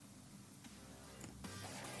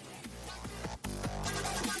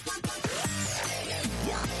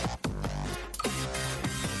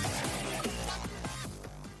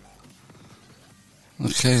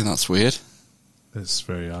Okay, that's weird. It's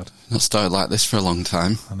very odd. Not started like this for a long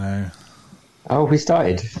time. I know. Oh, we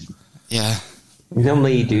started. Yeah.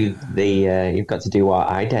 Normally you do you've got to do our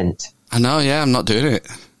ident. I know, yeah, I'm not doing it.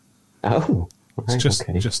 Oh, right, It's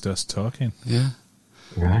okay. just us talking. Yeah.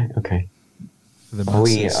 Right, okay. For the Are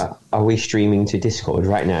masses. we streaming to Discord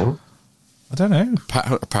right now? I don't know.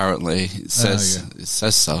 Apparently, it says yeah. it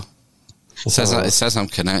says so. It says I'm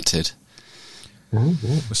connected. Oh,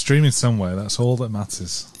 yeah. We're streaming somewhere. That's all that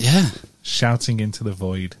matters. Yeah. Shouting into the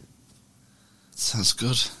void. Sounds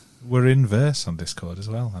good. We're in verse on Discord as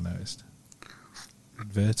well, I noticed.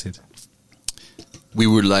 Inverted. We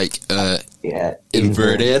were like Yeah.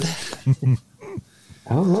 inverted.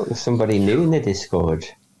 Oh, look, there's somebody new in the Discord.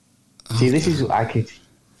 See, this is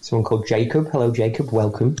someone called Jacob. Hello, Jacob.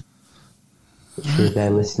 Welcome. If you're there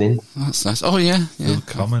listening. That's nice. Oh, yeah.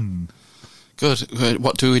 Common. Good.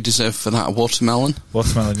 What do we deserve for that? A watermelon?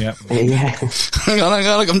 Watermelon, yeah. Yeah. hang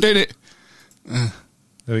on, I'm doing it. There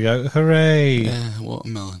we go. Hooray. Yeah,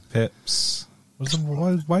 watermelon. Pips.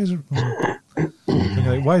 Why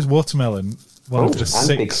is watermelon one of the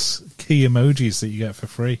 6 key emojis that you get for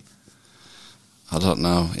free? I don't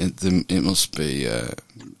know. It must be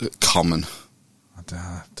common. I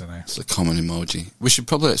don't know. It's a common emoji. We should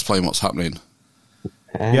probably explain what's happening.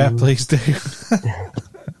 Yeah, please do.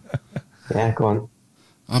 Yeah, go on.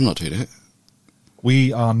 I'm not doing it.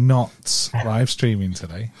 We are not live streaming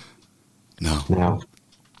today. No. No,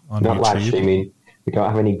 On not YouTube. live streaming. We don't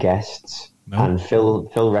have any guests. No. And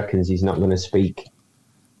Phil reckons he's not going to speak.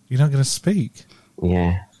 You're not going to speak?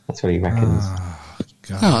 Yeah, that's what he reckons.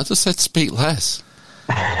 God. No, I just said speak less.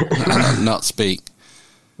 Not speak.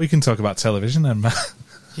 We can talk about television then, Matt.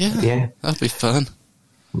 Yeah. That'd be fun.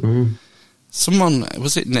 Mm. Someone,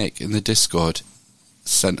 was it Nick in the Discord,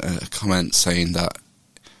 sent a comment saying that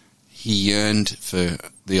he yearned for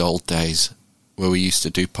the old days where we used to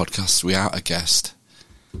do podcasts without a guest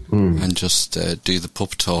and just do the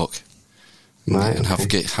pub talk and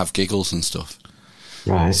have giggles and stuff.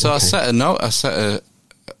 Right. So okay. I set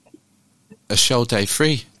a show day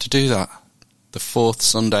free to do that. The 4th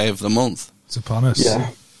Sunday of the month. It's upon us. Yeah.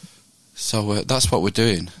 So that's what we're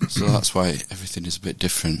doing. So that's why everything is a bit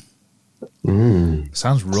different. Mm.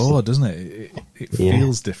 Sounds raw, doesn't it? It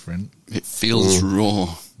feels different. It feels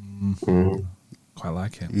raw. Mm. Quite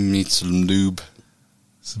like it. Need some lube.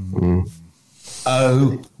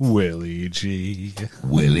 Oh, Willie G.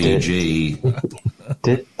 Willie G.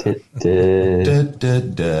 Du- du- du. Da, da,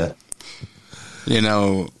 da. You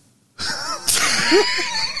know,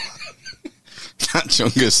 that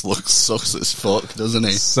Chungus looks sus as fuck, doesn't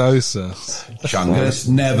he? So sus. Chungus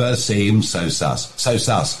never seems so sus. So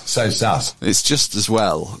sus. So sus. It's just as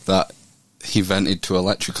well that he vented to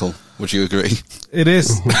electrical. Would you agree? It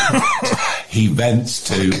is. He vents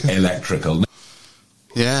to electrical.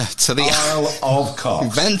 Yeah, to the Isle of He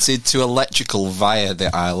Cox. vented to electrical via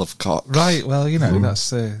the Isle of Cox. Right, well, you know,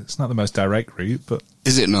 that's it's not the most direct route, but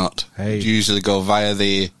Is it not? Hey. You usually go via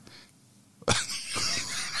the...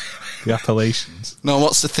 the Appalachians. No,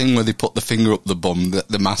 what's the thing where they put the finger up the bum, the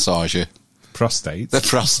massager? Prostate. The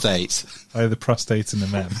prostate. The prostate in the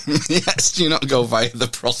men. Yes, do you not go via the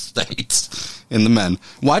prostate in the men?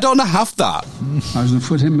 Why don't I have that? I was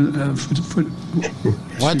going to put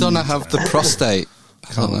Why don't I have the prostate?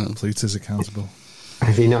 I don't know. Pluto's accountable.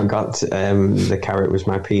 Have you not got the carrot was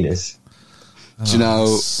my penis? Do you know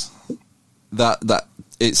It's- that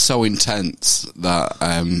it's so intense that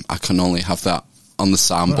I can only have that on the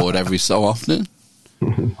soundboard every so often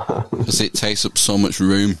because it takes up so much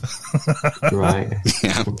room. Right.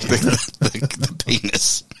 Yeah, the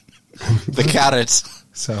penis, the carrot.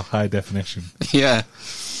 So high definition. Yeah,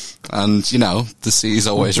 and you know the C is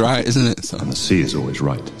always right, isn't it? So, The C is always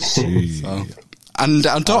right. so. And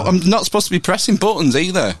I'm not supposed to be pressing buttons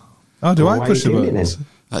either. Oh, do Well, I why push are the you doing buttons?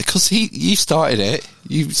 it Because you started it.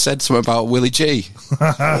 You said something about Willie G.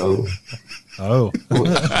 Oh. Oh.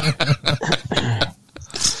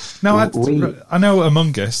 No, I know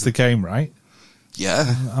Among Us, the game, right?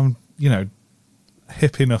 Yeah. I'm,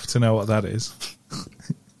 hip enough to know what that is.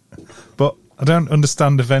 But I don't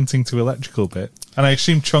understand the venting to electrical bit. And I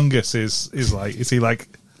assume Chungus is he like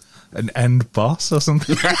an end boss or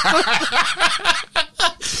something?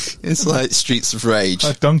 It's like Streets of Rage.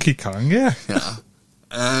 Like Donkey Kong, yeah. Yeah.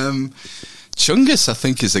 Chungus, I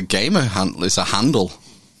think, is a gamer handle. It's a handle.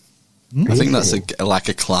 I think that's like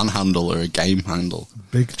a clan handle or a game handle.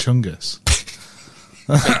 Big Chungus.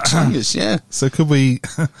 Big Chungus, yeah. So could we,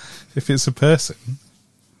 if it's a person,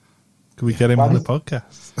 could we get him on the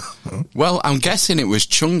podcast? Well, I'm guessing it was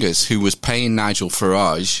Chungus who was paying Nigel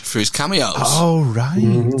Farage for his cameos. Oh,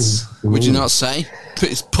 right. Would you not say?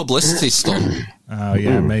 It's publicity stunt. Oh,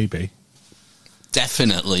 yeah, maybe.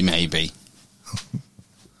 Definitely maybe.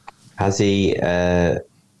 Has he...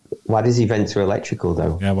 why does he vent to electrical,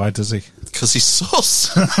 though? Yeah, why does he? Because he's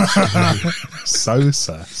sus. So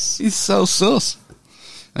sus. He's so sus.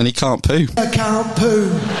 And he can't poo.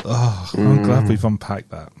 Oh, I'm glad we've unpacked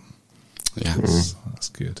that. Yeah. That's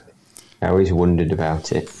good. I always wondered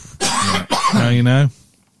about it. Now you know.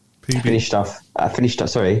 I finished off,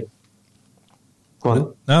 sorry. Go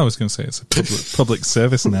on. No, I was going to say it's a public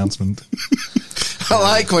service announcement. I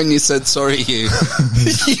like when you said sorry, you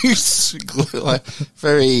like,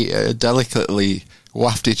 very delicately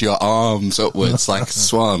wafted your arms upwards like a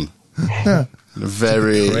swan.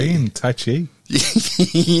 Very... Crane, Tai Chi.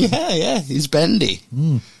 yeah, he's bendy.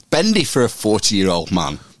 Bendy for a 40-year-old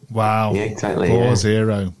man. Wow. Yeah, exactly.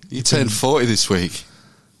 4-0. You turned 40 this week.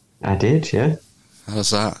 I did, yeah.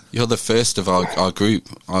 How's that? You're the first of our group,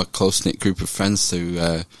 our close-knit group of friends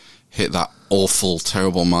to hit that awful,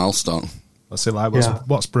 terrible milestone. What's it like?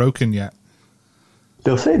 What's broken yet?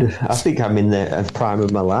 Nothing. I think I'm in the prime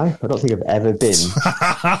of my life. I don't think I've ever been.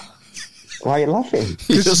 Why are you laughing?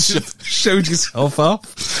 You just showed yourself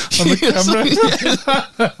off on the camera.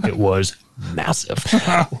 It was massive.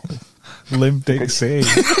 Limp Dick Sea.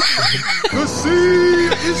 The sea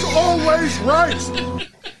is always right.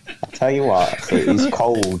 I tell you what, it is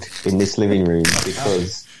cold in this living room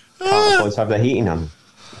because I can't afford to have the heating on.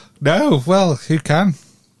 No, well, who can?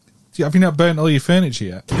 Have you not burnt all your furniture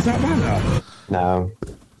yet? Is that right? No.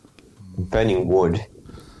 I'm burning wood.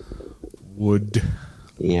 Wood.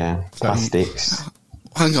 Yeah, plastics.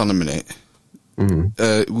 hang on a minute.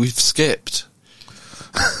 We've skipped.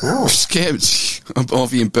 Oh. We've skipped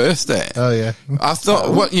over your birthday. Oh, yeah. I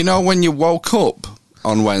thought, what, you know, when you woke up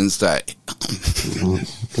on Wednesday.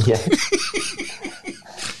 Yeah.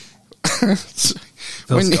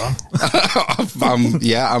 Phil's gone.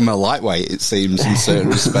 I'm a lightweight, it seems, in certain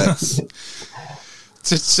respects.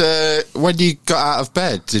 When you got out of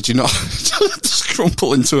bed, did you not just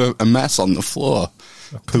crumple into a mess on the floor?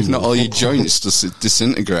 If not all your joints just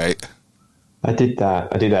disintegrate. I did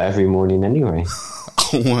that every morning anyway.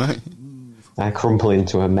 Oh, right. I crumple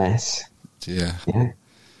into a mess. Yeah.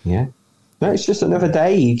 Yeah. No, it's just another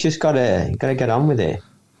day. You just gotta get on with it.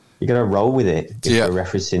 You gotta roll with it. If you're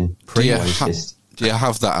referencing do you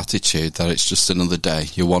have that attitude that it's just another day?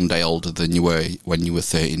 You're one day older than you were when you were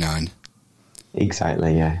 39.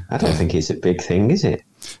 Exactly. Yeah. I don't think it's a big thing, is it?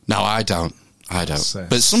 No, I don't.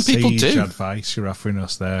 But some people sage do. Advice you're offering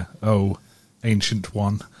us there. Oh, ancient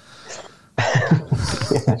one.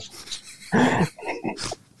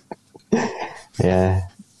 Yeah.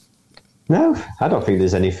 No, I don't think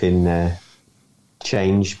there's anything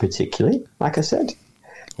changed particularly. Like I said,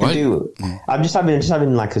 I'm just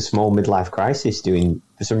having like a small midlife crisis.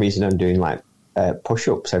 For some reason, I'm doing like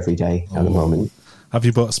push-ups every day at the moment. Have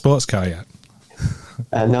you bought a sports car yet?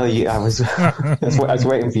 No, I was I was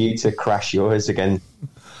waiting for you to crash yours again.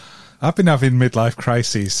 I've been having midlife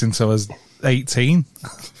crises since I was 18.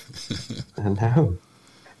 I know.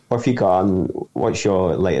 What have you got on? What's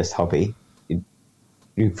your latest hobby?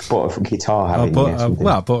 You bought a guitar, haven't you?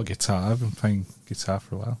 I bought a guitar. I've been playing guitar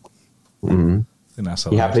for a while. Mm-hmm. I think that's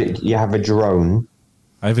you have a drone.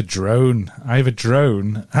 I have a drone.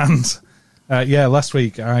 And last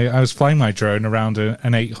week I was flying my drone around an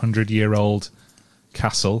 800-year-old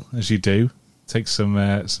castle, as you do. Take some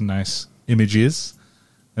nice images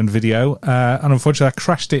and video. And unfortunately, I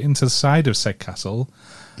crashed it into the side of said castle.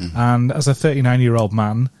 Mm-hmm. And as a 39-year-old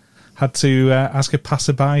man, had to ask a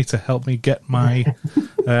passerby to help me get my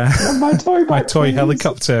my toy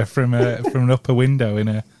helicopter from an upper window in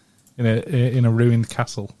a ruined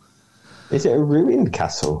castle. Is it a ruined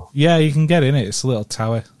castle? Yeah, you can get in it. It's a little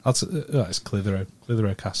tower. It's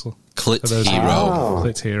Clitheroe Castle.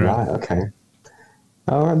 Clitheroe. Right, okay.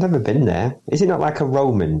 Oh, I've never been there. Is it not like a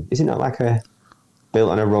Roman? Is it not like built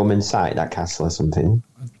on a Roman site, that castle or something?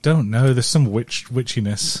 I don't know. There's some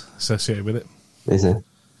witchiness associated with it. Is it?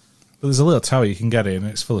 But there's a little tower you can get in.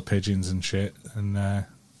 It's full of pigeons and shit. And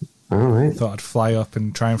right. Thought I'd fly up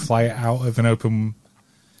and try and fly it out of an open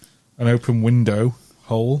window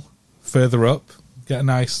hole further up. Get a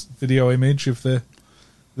nice video image of the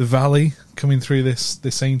valley coming through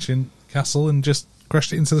this ancient castle, and just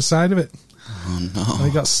crashed it into the side of it. Oh no! And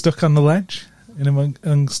it got stuck on the ledge in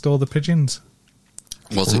amongst all the pigeons.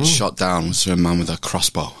 Was it shot down? Was there a man with a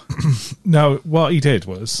crossbow? No, what he did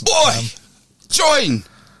was... Boy! Join!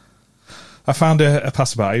 I found a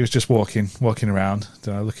passerby. He was just walking around,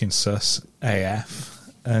 looking sus AF.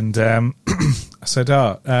 And I said,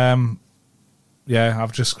 I've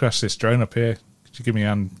just crashed this drone up here. Could you give me a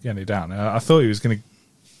hand getting it down? I thought he was going to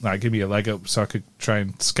like give me a leg up so I could try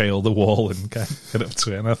and scale the wall and get up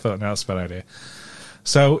to it. And I thought, no, that's a bad idea.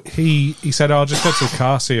 So he said, I'll just go to the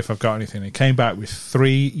car, see if I've got anything. He came back with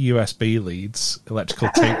 3 USB leads, electrical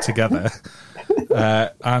taped together,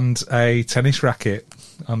 and a tennis racket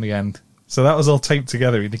on the end. So that was all taped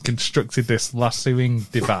together, and he constructed this lassoing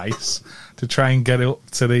device to try and get it up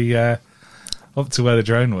to the up to where the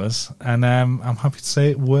drone was. And I'm happy to say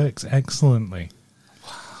it works excellently. Wow.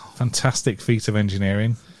 Fantastic feat of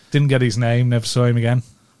engineering. Didn't get his name, never saw him again.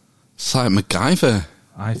 It's like MacGyver.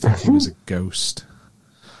 I think he was a ghost.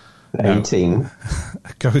 18. No,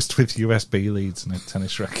 a ghost with USB leads and a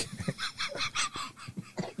tennis racket.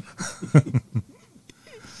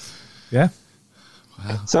 Yeah.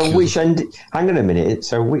 Wow, So cool. which end? Hang on a minute.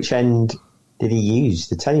 So which end did he use?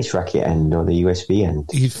 The tennis racket end or the USB end?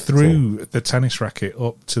 He threw the tennis racket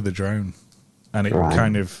up to the drone, and it Right.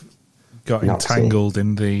 kind of got Knocked it. entangled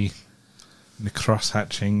in the cross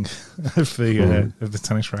hatching of the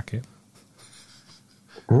tennis racket.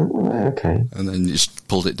 Oh, okay. And then you just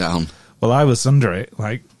pulled it down. Well, I was under it,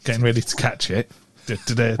 like getting ready to catch it.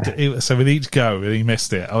 So with each go, he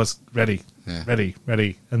missed it. I was ready, Yeah.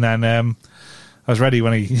 ready, and then I was ready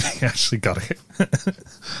when he actually got it,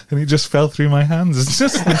 and it just fell through my hands. It's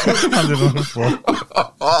just landed on the floor.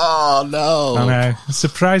 Oh, no. I know,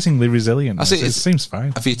 surprisingly resilient. I think It it's- seems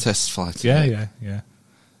fine. Have you test flighted Yeah, it? yeah.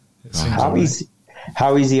 It Oh. seems How all right. easy?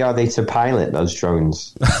 How easy are they to pilot those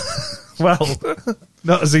drones? Well,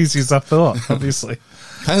 not as easy as I thought, obviously.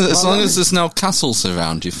 As long as there's no castles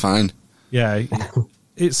around, you're fine. Yeah,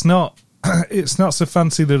 it's not so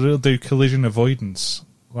fancy that it'll do collision avoidance,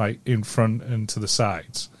 like in front and to the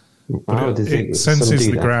sides. But does it some senses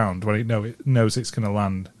do the that? ground when it knows it's going to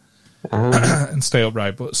land Ah, and stay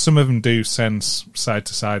upright. But some of them do sense side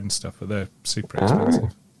to side and stuff, but they're super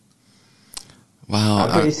expensive. Wow.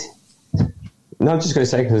 but it's- no, I'm just going to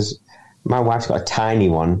say because my wife's got a tiny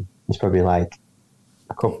one. It's probably like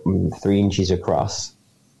a couple, 3 inches across,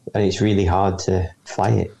 and it's really hard to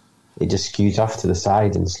fly it. It just skews off to the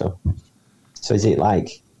side and stuff. So is it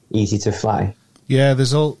like easy to fly? Yeah,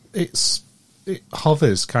 it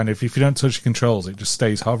hovers kind of. If you don't touch the controls, it just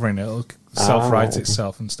stays hovering. It'll self-right okay.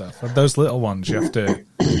 itself and stuff. And those little ones, you have to.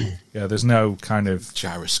 Yeah, there's no kind of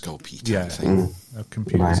Gyroscope-y type yeah thing. no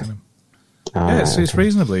computers Right. in them. Ah, Yeah, it's okay.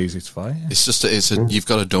 reasonably easy to fly. Yeah. It's just, you've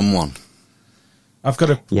got a dumb one. I've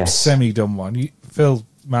got a Yes. semi-dumb one. Phil,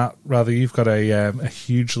 Matt, rather, you've got a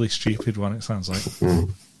hugely stupid one, it sounds like.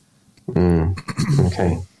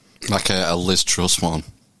 Okay. Like a Liz Truss one.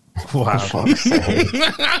 Wow. Fuck's sake.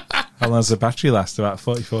 How long does the battery last? About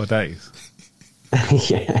 44 days.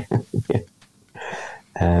 Yeah.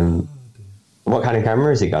 What kind of camera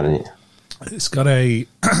has it got in it? It's got I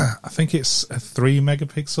think it's a 3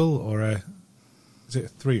 megapixel or is it a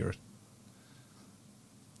 3 or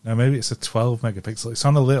no, maybe it's a 12 megapixel. It's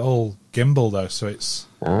on a little gimbal though, so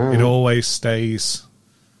it always stays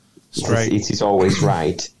straight. It is always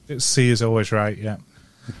right. Its C is always right, yeah.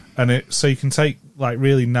 And so you can take like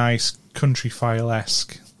really nice country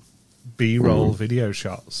file-esque B-roll video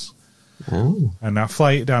shots. Oh. And I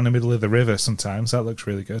fly it down the middle of the river sometimes. That looks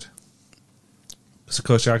really good. So of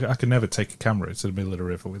course, I could never take a camera to the middle of the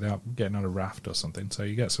river without getting on a raft or something. So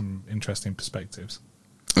you get some interesting perspectives.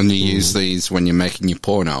 And you use these when you're making your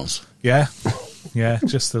pornos. Yeah, yeah,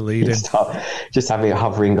 just the lead in. Just having it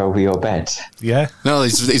hovering over your bed. Yeah, No,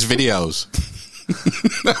 these videos.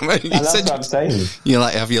 I mean, you And that's said what I'm saying. you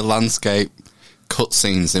like have your landscape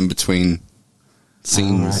cutscenes in between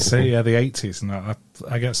scenes. so yeah, the 80s, and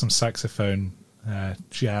I get some saxophone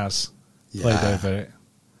jazz played Yeah. over it,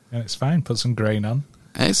 and it's fine. Put some grain on,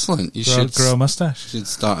 Excellent. You grow a mustache. should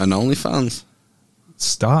start an OnlyFans.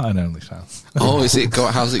 Start an OnlyFans. Oh,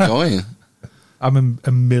 how's it going? I'm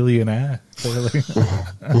a millionaire, clearly.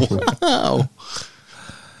 Wow.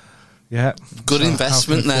 Yeah. Good So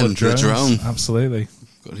investment how can I then, afford the drone. Absolutely.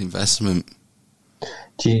 Good investment.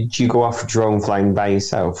 Do you go off drone flying by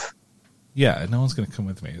yourself? Yeah, no one's going to come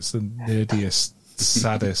with me. It's the nerdiest,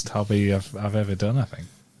 saddest hobby I've ever done, I think.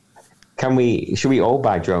 Should we all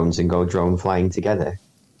buy drones and go drone flying together?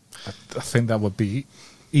 I think that would be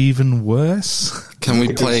even worse. Can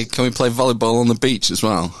we play volleyball on the beach as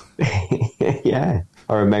well? Yeah.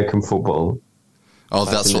 Or American football. Oh,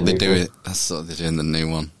 that's what they do. Fascinating. That's what they do in the new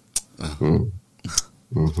one. Oh.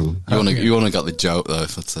 Mm-hmm. You wanna got the joke though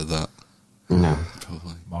if I said that. No.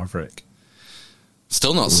 Probably. Maverick.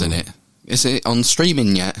 Still not seen it. Is it on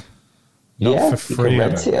streaming yet? Not yeah, for you free, can I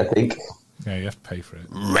rent don't- it, I think. Yeah, you have to pay for it.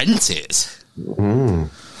 Rent it.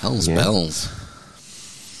 Hell's Yeah. bells.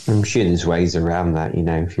 I'm sure there's ways around that,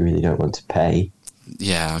 if you really don't want to pay.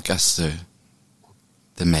 Yeah, I guess so.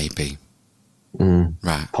 There may be.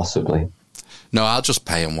 Right. Possibly. No, I'll just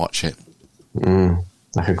pay and watch it.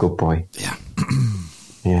 Like a good boy. Yeah.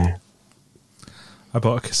 Yeah. I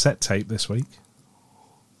bought a cassette tape this week.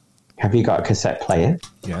 Have you got a cassette player?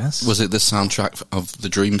 Yes. Was it the soundtrack of the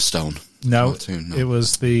Dreamstone? No, Cartoon? No. it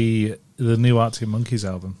was the new Arctic Monkeys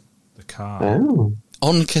album, The Car. Oh.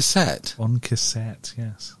 On cassette? On cassette,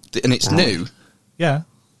 yes. And it's new? Yeah,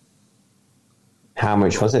 How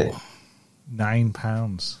much was it?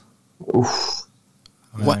 £9. Oof.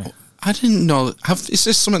 What? I didn't know. Is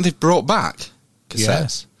this something they've brought back? Cassettes?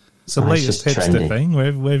 Yes. It's the Oh, it's latest just hipster trendy. thing.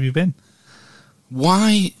 Where have you been?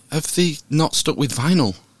 Why have they not stuck with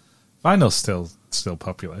vinyl? Vinyl's still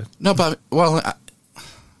popular. No, but,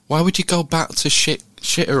 why would you go back to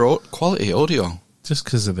shitter quality audio? Just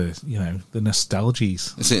because of the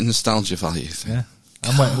nostalgies. Is it a nostalgia value thing? Yeah.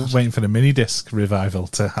 I'm waiting for the mini disc revival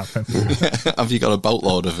to happen. Have you got a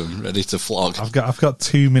boatload of them ready to flog? I've got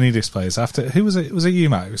 2 mini disc players. Who was it? Was it you,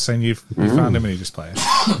 Matt, who was saying you found a mini disc player?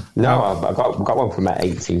 No, I've got one for my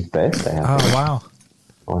 18th birthday. I think. Oh wow,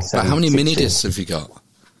 Or But how many 76. mini discs have you got?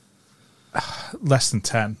 less than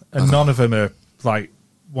 10, and none of them are like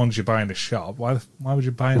ones you buy in the shop. Why would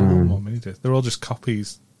you buy another more mini disc? They're all just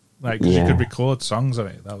copies. Like 'cause you could record songs on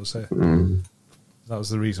it. That was it. That was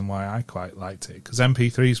the reason why I quite liked it, because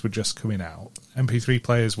MP3s were just coming out. MP3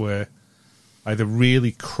 players were either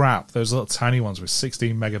really crap, those little tiny ones with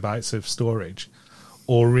 16 megabytes of storage,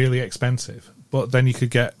 or really expensive. But then you could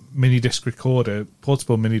get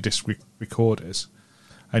portable mini disc recorders,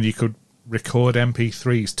 and you could record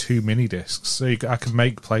MP3s to mini discs. So I could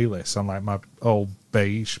make playlists on like my old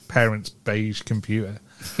parents' beige computer,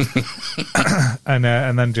 and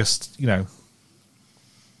then just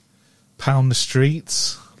pound the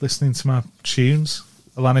streets listening to my tunes,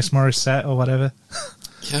 Alanis Morissette or whatever.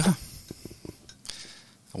 Yeah.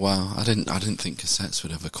 Wow, I didn't think cassettes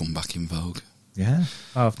would ever come back in vogue. Yeah.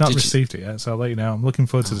 Oh, I've not Did you- received it yet, so I'll let you know. I'm looking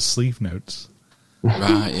forward to the sleeve notes.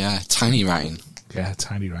 Right, yeah. Tiny writing. Yeah,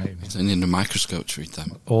 tiny writing. I need a microscope to read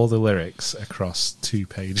them. All the lyrics across 2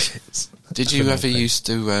 pages. Did you ever used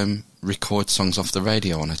to record songs off the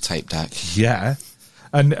radio on a tape deck? Yeah.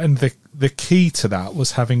 And the key to that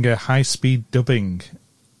was having a high-speed dubbing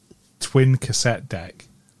twin cassette deck,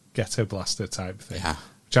 ghetto blaster type thing, Yeah.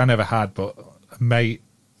 which I never had, but a mate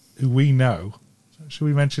who we know, should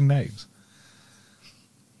we mention names?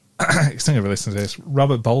 He's not going to listen to this.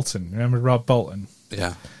 Robert Bolton. Remember Rob Bolton?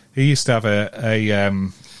 Yeah. He used to have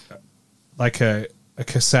a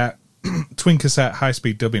cassette, twin cassette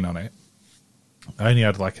high-speed dubbing on it. I only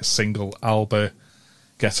had like a single Alba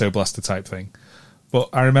ghetto blaster type thing. But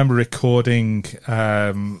I remember recording,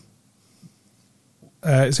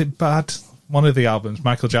 is it Bad? One of the albums,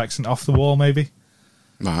 Michael Jackson, Off the Wall, maybe?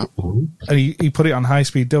 Right. And he put it on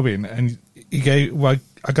high-speed dubbing, and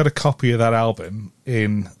I got a copy of that album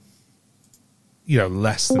in,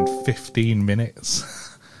 less than 15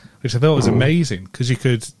 minutes, which I thought was amazing, because you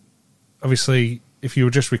could, obviously, if you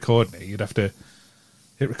were just recording it, you'd have to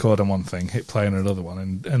hit record on one thing, hit play on another one,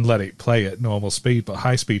 and let it play at normal speed. But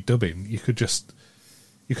high-speed dubbing, you could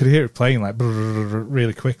hear it playing like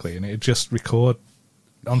really quickly, and it'd just record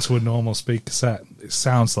onto a normal speed cassette. It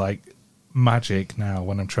sounds like magic now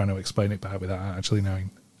when I'm trying to explain it back without actually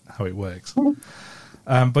knowing how it works.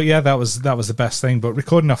 But yeah, that was the best thing. But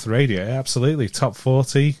recording off the radio, absolutely top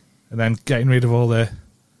 40, and then getting rid of all the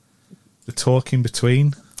talk in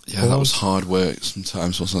between. Yeah, that was hard work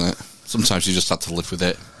sometimes, wasn't it? Sometimes you just had to live with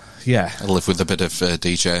it. Yeah, I live with a bit of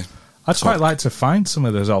DJ. I'd quite like to find some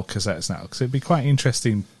of those old cassettes now, because it'd be quite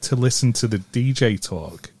interesting to listen to the DJ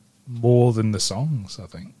talk more than the songs, I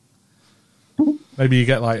think. Maybe you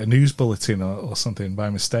get like a news bulletin or something by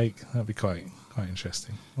mistake. That'd be quite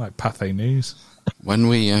interesting. Like Pathé News. When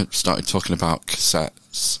we started talking about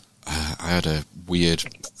cassettes, I had a weird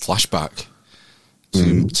flashback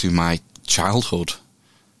to my childhood.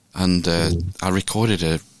 And I recorded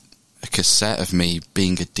a cassette of me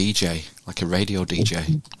being a DJ, like a radio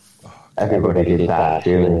DJ. Everybody did that,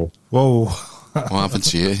 Julie. Whoa. What happened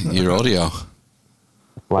to your audio?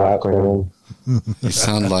 Wow, Graham. You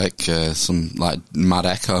sound like some like mad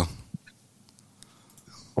echo.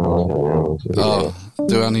 Oh, Oh,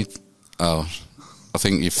 do I need? Oh, I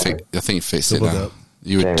think you fixed it Doubled now. up.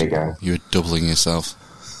 There we go. You were doubling yourself.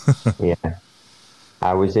 yeah.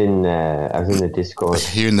 I was in the Discord.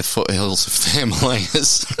 Here in the foothills of the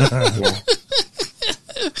Himalayas.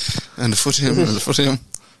 And the foothills.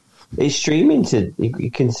 It's streaming to.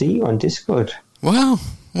 You can see you on Discord. Wow.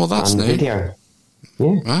 Well, that's on new. video.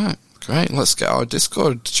 Yeah. Right. Great. Let's get our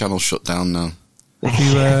Discord channel shut down now.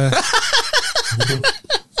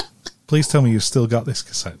 Please tell me you've still got this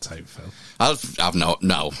cassette tape, Phil. I've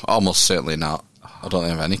no, almost certainly not. I don't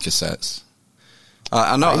have any cassettes.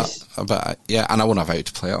 I know, Nice. but yeah, and I wouldn't have out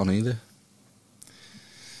to play it on either.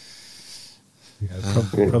 Yeah,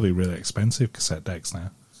 probably really expensive cassette decks now.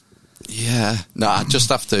 Yeah, no, I just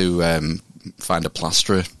have to find a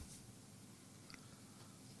plasterer.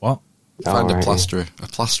 What? Find a Alrighty. plasterer. A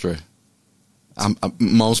plasterer.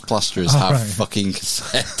 Most plasterers Oh, have right. fucking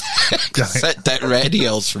cassette deck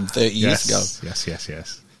radios from 30 years ago.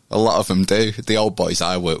 Yes. A lot of them do. The old boys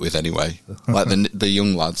I work with, anyway. Like the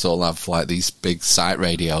young lads all have like these big site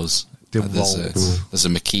radios. There's a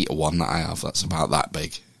Makita one that I have that's about that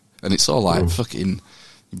big, and it's all like fucking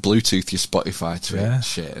Bluetooth your Spotify to it and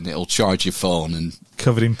shit, and it'll charge your phone and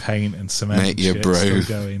Covered in paint and cement. make you shit, brew. still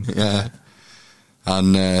going. Yeah.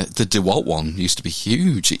 And the DeWalt one used to be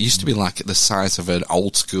huge. It used to be like the size of an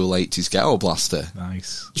old school 80s ghetto blaster.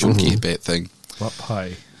 Nice. Chunky bit thing. What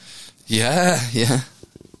pie? Yeah.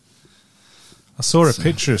 I saw a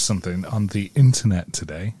picture of something on the internet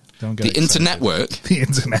today. Don't get The excited. internet work. The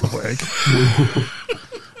internet work.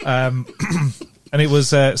 And it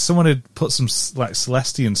was someone had put some like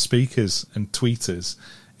Celestian speakers and tweeters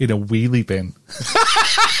in a wheelie bin.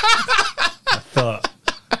 I thought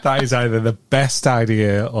that is either the best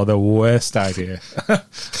idea or the worst idea.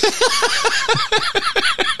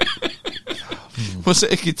 Was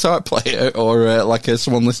it a guitar player or like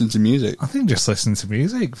someone listening to music? I think just listen to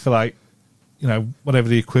music for like, whatever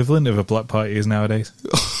the equivalent of a block party is nowadays.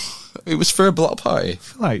 It was for a block party. I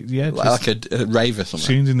feel like, yeah, Like a rave or something.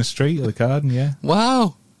 tuned in the street or the garden, yeah.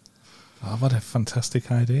 Wow. Oh, what a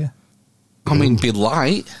fantastic idea. I mean, be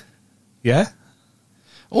light. Yeah?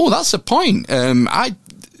 Oh, that's the point.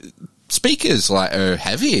 Speakers are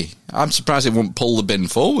heavy. I'm surprised it won't pull the bin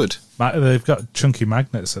forward. They've got chunky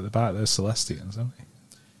magnets at the back. They're Celestians, haven't they?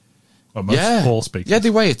 Well, most all speakers. Yeah, they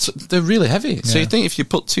weigh it. They're really heavy. So Yeah. you think if you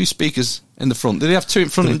put two speakers in the front, do they have two in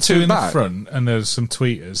front There were and two in back? the front, and there's some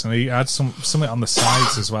tweeters, and he had something on the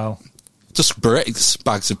sides as well. Just bricks,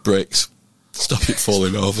 bags of bricks. Stop it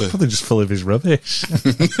falling over. Probably just full of his rubbish.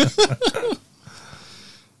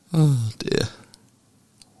 Oh dear.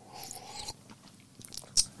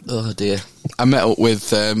 Oh dear. I met up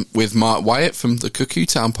with Mark Wyatt from the Cuckoo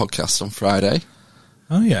Town podcast on Friday.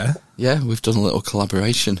 Oh, yeah. Yeah, we've done a little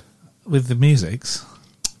collaboration. With the musics.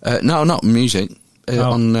 No, not music.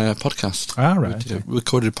 Oh. On podcast. Ah, right, We okay.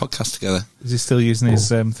 recorded a podcast together. Is he still using his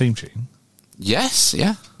theme tune? Yes,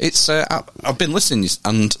 yeah. It's I've been listening,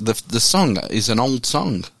 and the song is an old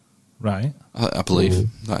song, Right. I believe.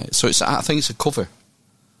 Right. So I think it's a cover.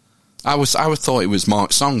 I would thought it was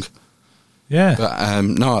Mark's song, Yeah. but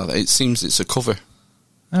no, it seems it's a cover.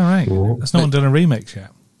 All right. Has no one done a remix yet?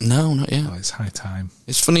 No, not yet. Oh, it's high time.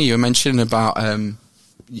 It's funny you were mentioning about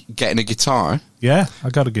getting a guitar. Yeah, I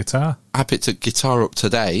got a guitar. I picked a guitar up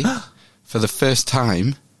today for the first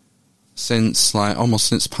time since almost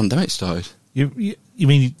since the pandemic started. You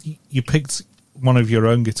mean you picked one of your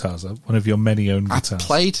own guitars up? One of your many own guitars? I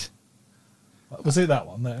played. Was it that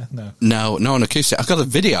one there? No. No, an acoustic. I got a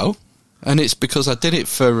video, and it's because I did it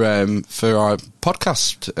for our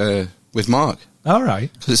podcast with Mark. All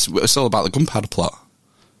right. Because it's all about the gunpowder plot.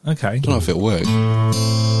 Okay. Don't know if it'll work.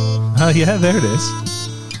 Oh, yeah, there it is.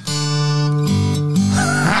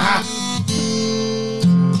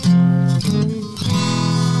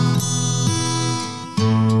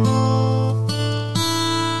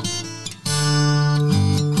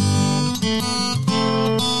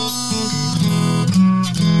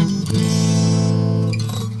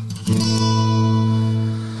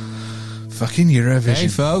 Fucking Eurovision. Hey,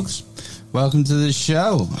 folks. Welcome to the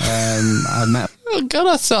show. I met... Oh God,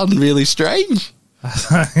 I sound really strange.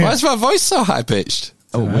 Why is my voice so high pitched?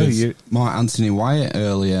 Oh, know, with you- Mark Anthony Wyatt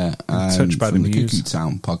earlier Touched by from the the Muse. Cuckoo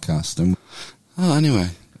Town podcast. And Oh, anyway.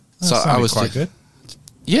 So That I sounded was quite good.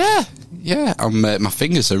 Yeah. My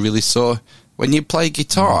fingers are really sore. When you play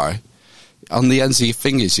guitar, on the ends of your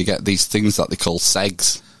fingers, you get these things that they call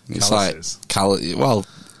segs. It's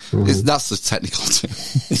Calluses. That's the technical term,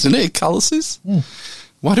 isn't it? Calluses.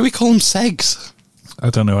 Why do we call them segs? I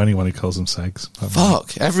don't know anyone who calls them segs. but-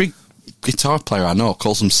 Fuck. Every guitar player I know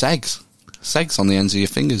calls them segs. Segs on the ends of your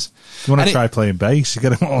fingers. You want And to try playing bass? You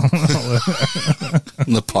get them all.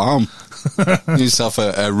 On the palm. Give yourself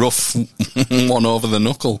a rough one over the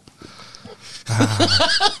knuckle.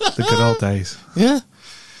 The good old days. Yeah.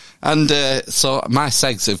 And so my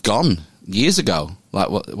segs have gone years ago,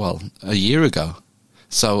 a year ago.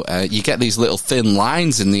 So you get these little thin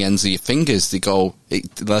lines in the ends of your fingers.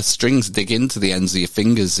 The strings dig into the ends of your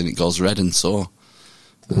fingers and it goes red and sore.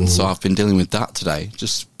 And so I've been dealing with that today,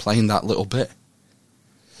 just playing that little bit.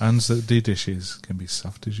 Hands that do dishes can be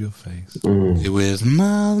soft as your face. With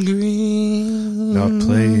mild green. Not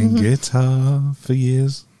playing guitar for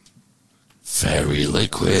years. Very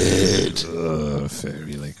liquid.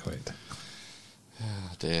 Very liquid.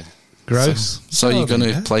 Oh dear. Gross. So you're going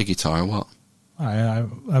to play guitar or what? I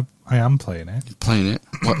am playing it. You're playing it?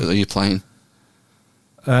 What are you playing?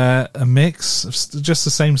 A mix of just the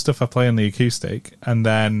same stuff I play on the acoustic, and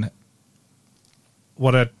then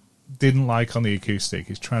what I didn't like on the acoustic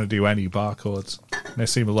is trying to do any bar chords. They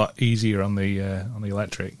seem a lot easier on the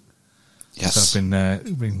electric. Yes. So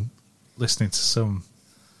I've been listening to some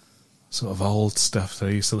sort of old stuff that I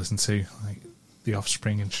used to listen to, like The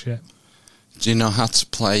Offspring and shit. Do you know how to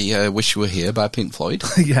play "Wish You Were Here" by Pink Floyd?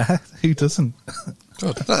 Yeah, who doesn't?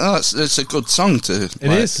 Good. It's a good song to. It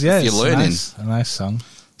is. Yeah, if you're it's learning a nice song.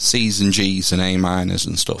 C's and G's and A minors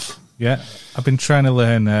and stuff. Yeah, I've been trying to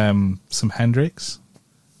learn some Hendrix.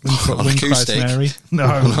 On acoustic? Mary. No,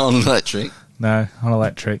 on electric. No, on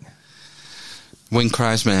electric. Wind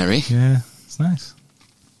Cries Mary. Yeah, it's nice.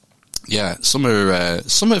 Yeah, some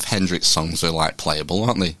of Hendrix' songs are like playable,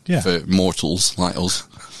 aren't they? Yeah. For mortals like us.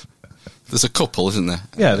 There's a couple, isn't there?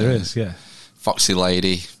 Yeah, there is. Yeah. Foxy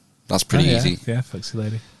Lady. That's pretty easy. Yeah, Foxy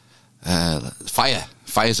Lady. Fire.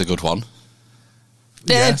 Fire's a good one.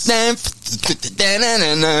 Yes. So,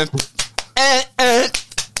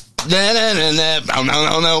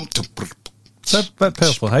 but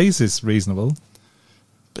Purple Haze is reasonable.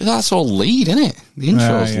 But that's all lead, isn't it? The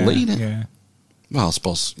intro's lead, isn't it? Yeah. Well, I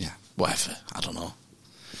suppose, yeah, whatever. I don't know.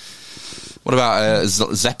 What about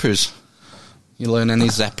Zeppers? You learn any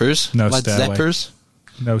Zeppers? No Led Stairway. Zeppers?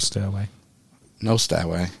 No Stairway. No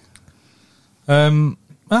Stairway. I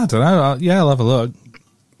don't know. I'll have a look.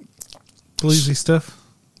 Bluesy stuff.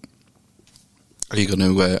 Are you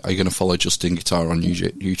gonna follow Justin Guitar on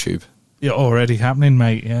YouTube? Yeah, already happening,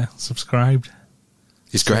 mate. Yeah, subscribed.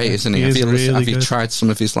 He's great, isn't he? He Have is you really have you good. tried some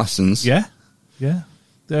of his lessons? Yeah.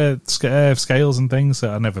 Scales and things that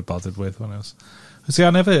I never bothered with when I was. See, I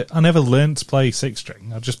never learned to play six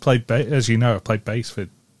string. I just played as you know, I played bass for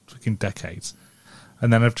fucking decades,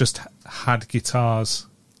 and then I've just had guitars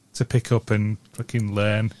to pick up and fucking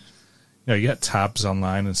learn. You know, you get tabs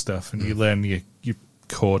online and stuff, and you learn your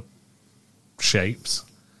chord shapes.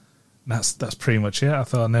 And that's pretty much it. I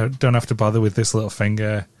thought, no, don't have to bother with this little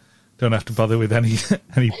finger. Don't have to bother with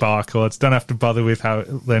any bar chords. Don't have to bother with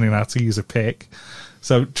learning how to use a pick.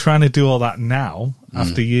 So trying to do all that now,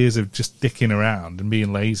 after years of just dicking around and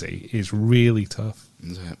being lazy, is really tough.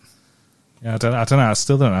 Is it? Yeah, I don't know. I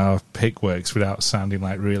still don't know how a pick works without sounding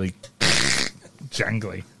like really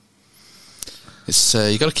jangly. It's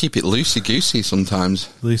you got to keep it loosey goosey sometimes.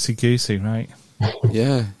 Loosey goosey, right?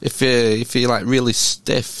 Yeah, if you're like really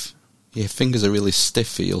stiff, your fingers are really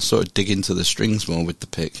stiff, you'll sort of dig into the strings more with the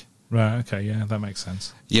pick. Right. Okay. Yeah, that makes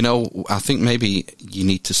sense. You know, I think maybe you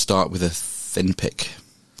need to start with a thin pick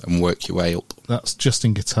and work your way up. That's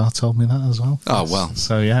Justin Guitar told me that as well. Oh, well.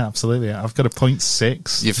 So yeah, absolutely. I've got a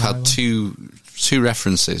 0.6. You've had two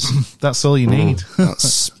references. That's all you need.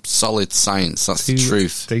 That's solid science. That's the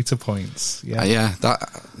truth. Data points. Yeah. Yeah.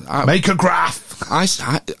 Make a graph.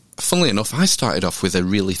 Funnily enough, I started off with a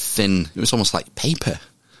really thin. It was almost like paper.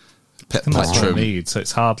 That's what I Plectrum need. So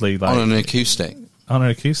it's hardly like on an acoustic. On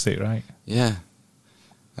an acoustic, right? Yeah.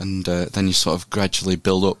 And then you sort of gradually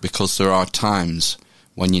build up, because there are times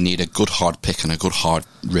when you need a good hard pick and a good hard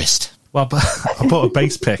wrist. Well, I bought a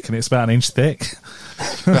bass pick and it's about an inch thick.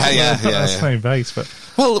 Yeah. That's playing bass, but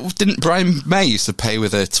well, didn't Brian May used to pay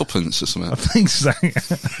with a tuppence or something? I think so.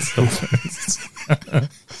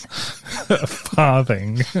 A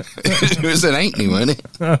farthing. It was an eightpenny, wasn't it?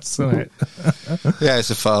 That's right. Yeah, it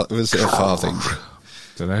was a farthing.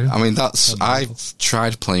 Don't know. I mean, I've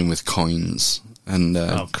tried playing with coins, and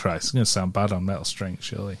oh Christ, it's going to sound bad on metal strings,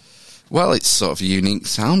 surely. Well, it's sort of a unique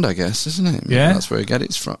sound, I guess, isn't it? Maybe yeah, that's where he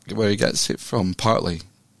gets it from, partly.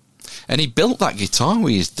 And he built that guitar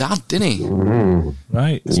with his dad, didn't he?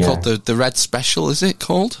 Right. It's called the Red Special, is it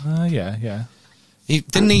called? Yeah.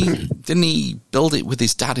 Didn't he build it with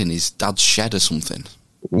his dad in his dad's shed or something?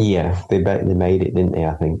 Yeah, they made it, didn't they?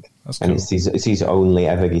 I think. That's cool. And it's his only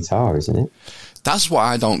ever guitar, isn't it? That's what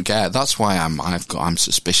I don't get. That's why I'm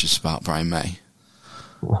suspicious about Brian May.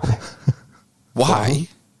 Why?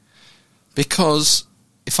 Because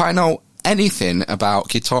if I know anything about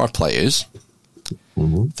guitar players,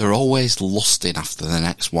 they're always lusting after the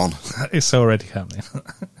next one. It's already happening.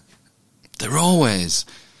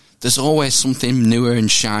 There's always something newer and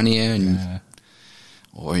shinier, and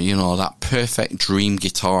or that perfect dream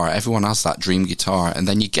guitar. Everyone has that dream guitar, and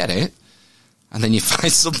then you get it, and then you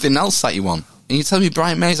find something else that you want. And you tell me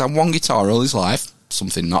Brian May's had one guitar all his life,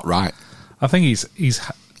 something not right. I think he's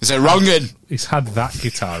Is it wronging? He's had that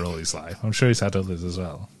guitar all his life. I'm sure he's had others as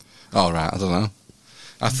well. Oh, right, I don't know.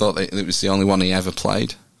 I thought it was the only one he ever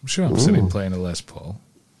played. I'm sure I've seen him playing a Les Paul.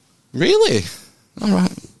 Really? All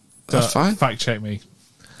right. That's fine. Fact check me.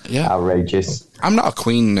 Yeah. Outrageous. I'm not a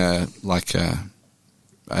Queen,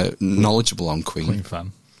 knowledgeable on Queen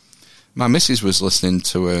fan. My missus was listening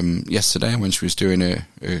to yesterday when she was doing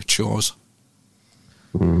her chores.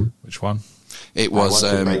 Which one? It was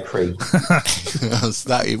Break Free.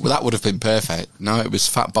 that would have been perfect. No, it was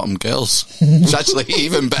Fat Bottom Girls. It's actually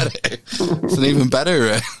even better. It's an even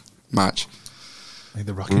better match. May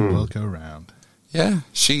the rocking world go round. Yeah,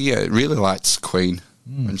 she really liked Queen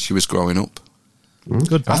when she was growing up.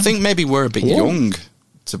 Good band. I think maybe we're a bit young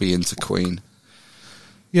to be into Queen.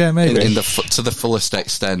 Yeah, maybe. To the fullest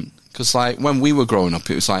extent. Because, like, when we were growing up,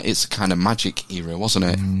 it was like, it's a kind of magic era, wasn't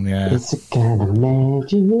it? Yeah. It's a kind of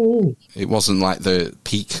magic. It wasn't like the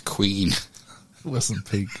peak Queen. It wasn't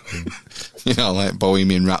peak Queen. You know, like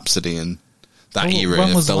Bohemian Rhapsody and that era when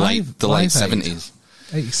of was the late Live Aid? 70s.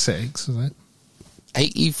 86, was it?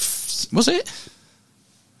 80, was it?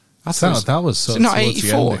 I thought it was, That was sort it of not towards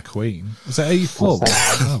the end 84? of Queen. Was it 84?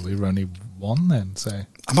 Oh, we were only one then, so.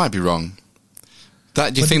 I might be wrong. Do you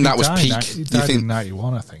When think did that he was die? peak? He Do you died think? in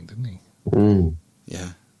 91, I think, didn't he? Yeah.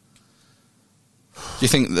 Do you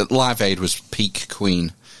think that Live Aid was peak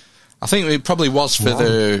Queen? I think it probably was for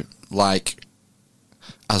the, like,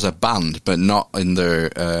 as a band, but not in the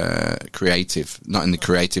not in the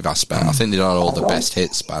creative aspect. I think they had all the best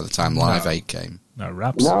hits by the time Live Aid came. No,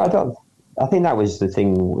 raps. No, I don't. I think that was the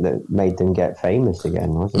thing that made them get famous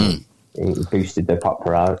again, wasn't it? It boosted their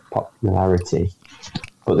popularity.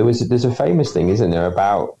 But there's a famous thing, isn't there,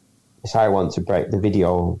 about "It's I Want to Break," the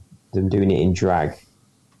video, them doing it in drag,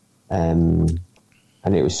 and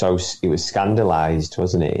it was scandalised,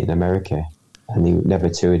 wasn't it, in America, and they never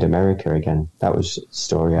toured America again. That was a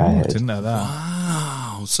story I heard. Didn't know that.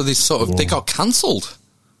 Wow! So they got cancelled.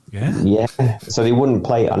 Yeah. Yeah, so they wouldn't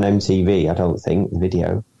play it on MTV. I don't think the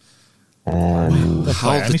video. How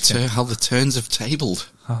the turns have tabled.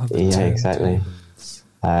 Yeah, exactly.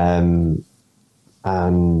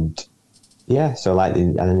 And yeah, so like,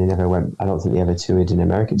 and then they never went. I don't think they ever toured in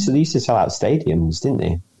America. So they used to sell out stadiums, didn't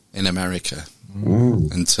they? In America,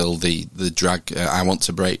 until the drag "I Want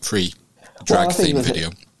to Break Free" drag theme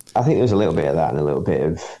video. I think there's a little bit of that and a little bit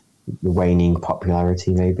of the waning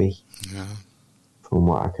popularity, maybe. Yeah. From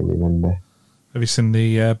what I can remember. Have you seen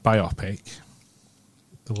the biopic?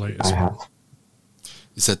 The latest I have. one?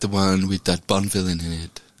 Is that the one with that Bond villain in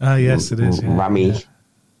it? Ah, yes, it is. Yeah.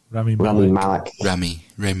 Rami Malek. Rami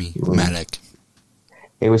Malek.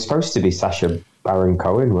 It was supposed to be Sacha Baron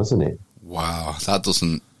Cohen, wasn't it? Wow,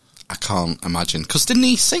 I can't imagine. Because didn't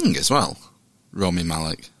he sing as well? Rami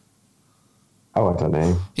Malek. Oh, I don't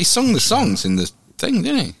know. He sung the songs in the thing,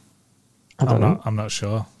 didn't he? I'm not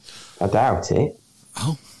sure. I doubt it.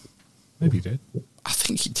 Oh, maybe he did. I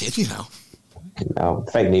think he did, you know. No,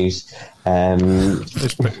 fake news.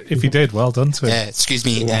 If he did, well done to him. Excuse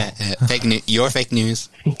me, fake news. Your fake news.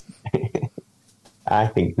 I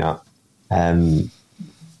think not. I don't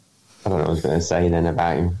know what I was going to say then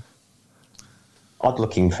about him.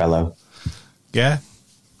 Odd-looking fellow. Yeah.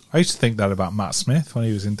 I used to think that about Matt Smith when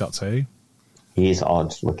he was in Doctor Who. He is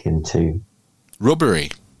odd-looking too. Rubbery.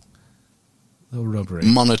 A little rubbery.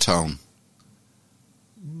 Monotone.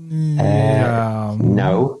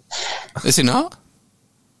 No. Is he not?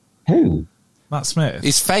 Who? Matt Smith.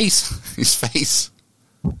 His face.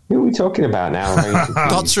 Who are we talking about now?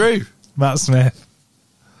 Doctor Who. Matt Smith.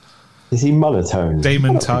 Is he monotone?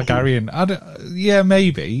 Damon Targaryen. Yeah,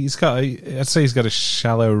 maybe. I'd say he's got a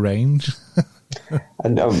shallow range.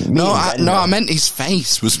 I meant his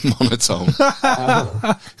face was monotone.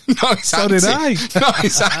 No, he's so acting. did I. No,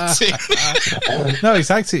 he's acting. No,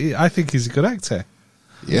 he's acting. I think he's a good actor.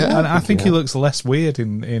 Yeah. And I think he looks less weird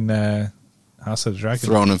in House of the Dragon.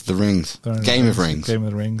 Throne of the Rings. Game of Rings. Game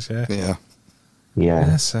of the Rings, yeah. Yeah.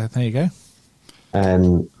 Yeah. So there you go.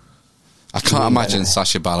 I can't imagine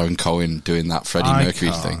Sacha Baron Cohen doing that Freddie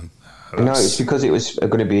Mercury thing. No, it's because it was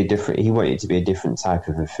going to be he wanted it to be a different type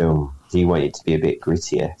of a film. He wanted it to be a bit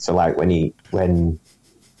grittier. So like when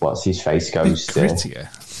what's his face goes to grittier.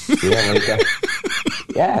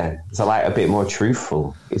 Yeah, so like a bit more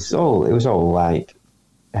truthful. It was all like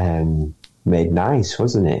made nice,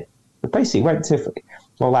 wasn't it? But basically went to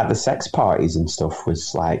like the sex parties and stuff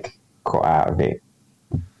was like cut out of it.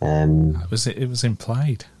 It was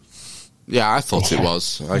implied. Yeah, I thought it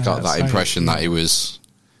was. I got that impression that he was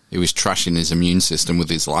trashing his immune system with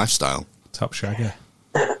his lifestyle. Top shagger.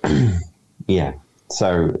 Yeah.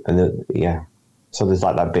 So So there's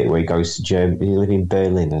like that bit where he goes to Germany. You live in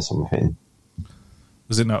Berlin or something.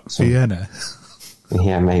 Was it not Vienna?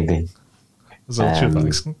 Yeah, maybe. Was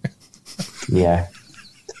Ultravox? Yeah.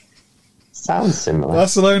 Sounds similar.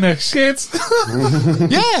 Barcelona, shit.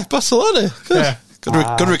 Yeah, Barcelona. Good. Yeah.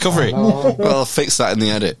 Good recovery. Well, I'll fix that in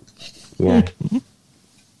the edit. Yeah.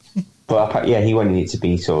 But yeah, he wanted it to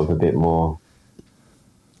be sort of a bit more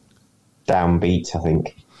downbeat, I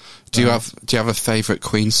think. Do you have a favourite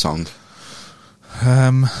Queen song?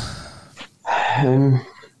 I've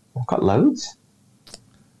got loads.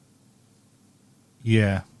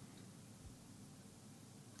 Yeah.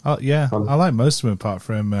 Oh, yeah. I like most of them apart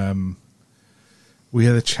from We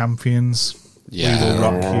Are the Champions. Yeah. We Will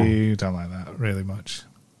Rock You. Don't like that really much.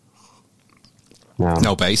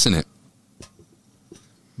 No bass in it.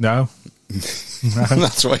 No.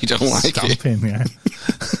 That's why you don't like Stamping, it.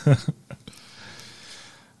 Yeah.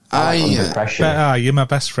 Under Pressure. You're My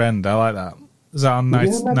Best Friend. I like that. Is that on Night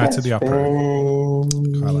at the Opera?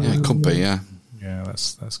 Friend. Yeah, it could be, yeah. Yeah,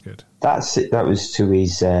 that's good. That's it. That was to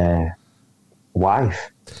his wife.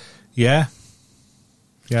 Yeah.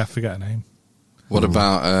 Yeah, I forget her name. What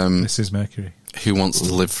about Mrs. Mercury. Who Wants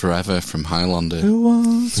to Live Forever from Highlander? Who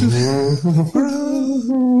wants to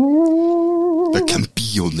There can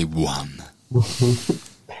be only one.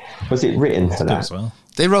 Was it written for that? as well.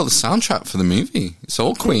 They wrote the soundtrack for the movie. It's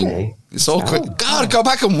all Queen. Really? It's all Queen. God, go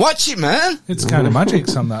back and watch it, man. It's kind of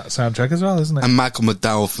Magic's on that soundtrack as well, isn't it? And Michael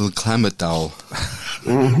McDowell for the Claire McDowell.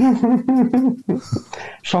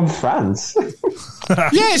 From France.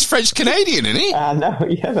 Yeah, it's French Canadian, isn't he? I know.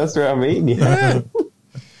 Yeah, that's what I mean. Yeah.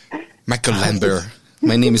 Michael Lambert.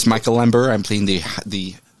 My name is Michael Lambert. I'm playing the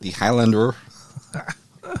Highlander.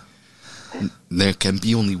 There can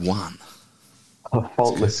be only one. A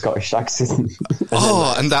faultless Scottish accent.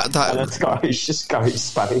 Oh, and And a that Scottish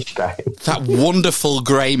Spanish guy. that wonderful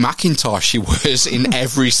grey Macintosh he wears in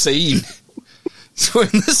every scene. He's wearing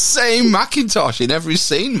the same Macintosh in every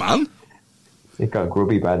scene, man. It got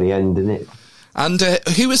grubby by the end, didn't it? And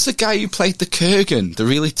who was the guy who played the Kurgan, the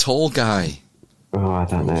really tall guy? Oh, I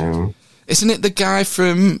don't know. Isn't it the guy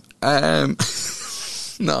from... No,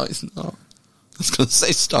 it's not. I was going to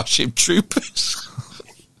say Starship Troopers.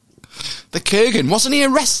 The Kurgan, wasn't he a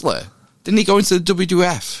wrestler? Didn't he go into the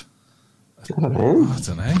WWF? I don't know. I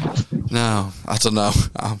don't know. No, I don't know.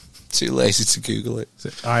 I'm too lazy to Google it. Is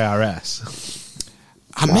it IRS?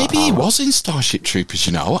 And maybe he was in Starship Troopers,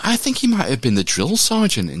 you know. I think he might have been the drill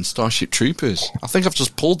sergeant in Starship Troopers. I think I've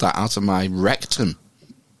just pulled that out of my rectum.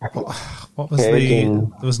 What was there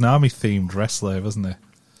was an army-themed wrestler, wasn't there?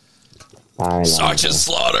 Sergeant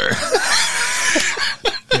Slaughter.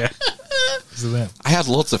 Yeah. Was it I had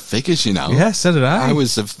lots of figures, you know. Yeah, so did I. I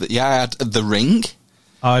had the ring.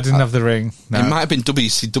 Oh, I didn't have the ring. No. It might have been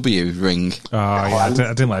WCW ring. Oh, yeah, I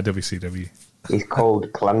didn't like WCW. He's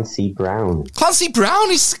called Clancy Brown. Clancy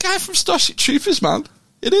Brown is the guy from Starship Troopers, man.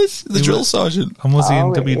 It is, the drill sergeant. And was he in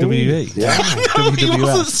Oh, it WWE? is, yeah. He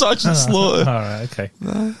wasn't Sergeant Slaughter. All right, okay.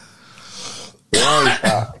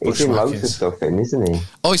 Yeah, he's in loads of Bushwhackers. stuff in, isn't he?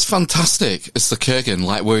 Oh, it's fantastic. It's the Kurgan,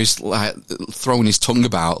 like, where he's, like, throwing his tongue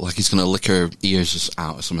about, like he's going to lick her ears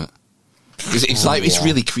out or something. It's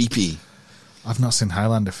really creepy. I've not seen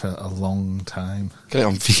Highlander for a long time. Get it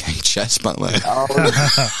on VHS back there.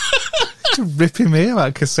 Oh, Ripping me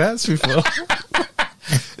about cassettes before.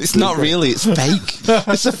 It's not really, it's fake.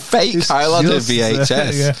 It's a fake Highlander just,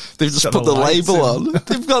 VHS. yeah. They've just Got put the the lights label in. on.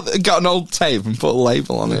 They've got an old tape and put a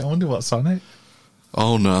label on I it. wonder what's on it.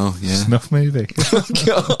 Oh no, yeah. Snuff movie.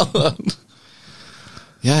 God.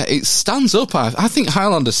 Yeah, it stands up. I think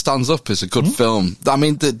Highlander stands up as a good film. I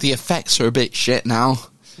mean, the effects are a bit shit now.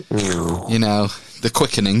 You know, the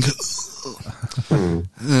quickening.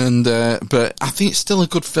 And but I think it's still a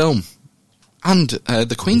good film. And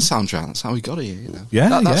the Queen soundtrack, that's how we got it here, you know.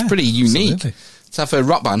 Yeah, That's pretty unique. absolutely. To have a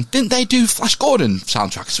rock band. Didn't they do Flash Gordon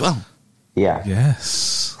soundtrack as well? yeah.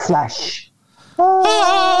 Yes. Flash. But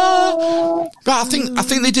I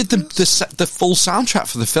think they did the full soundtrack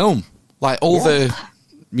for the film, like all the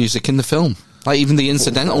music in the film, like even the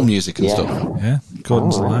incidental music and stuff. Yeah.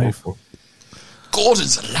 Gordon's alive.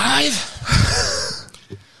 Gordon's alive.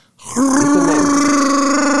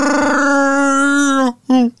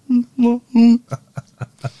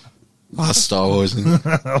 That's Star Wars. Isn't it?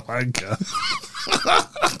 Oh my god.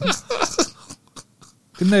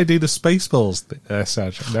 Didn't they do the Spaceballs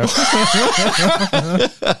soundtrack? No.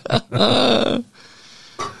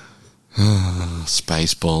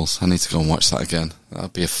 Spaceballs. I need to go and watch that again.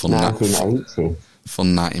 That'd be a fun 1980.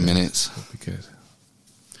 fun 90 minutes. That'd be good.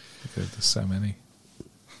 There's so many.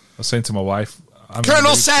 I was saying to my wife,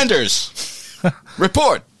 Colonel Sanders,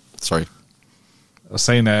 report. Sorry. I was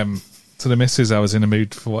saying to the missus I was in a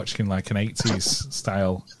mood for watching like an 80s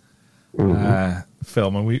style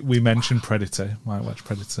film, and we mentioned Predator. Might watch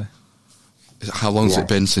Predator. How long's it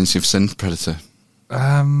been since you've seen Predator?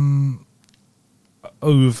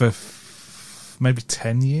 Over maybe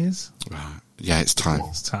 10 years. Right. Yeah, it's time.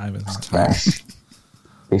 It's time. Isn't it? Fresh.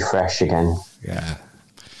 Be fresh again. Yeah.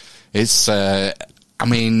 It's, I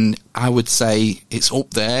would say it's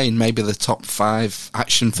up there in maybe the top 5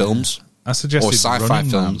 action films. I suggested or sci-fi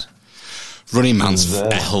Running films. Running Man's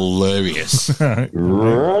hilarious.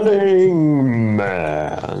 Running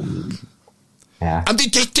Man. Yeah. I'm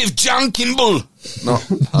Detective John Kimball. No,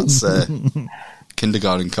 that's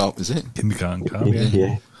Kindergarten Cop, is it? Kindergarten Cop,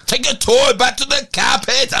 Yeah. Take a toy back to the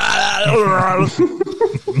carpet.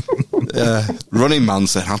 Running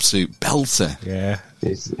Man's an absolute belter. Yeah.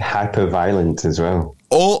 It's hyper violent as well.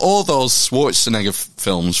 All those Schwarzenegger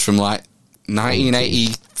films from like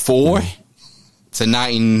 1984 to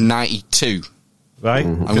 1992. Right.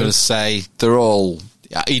 I'm going to say they're all.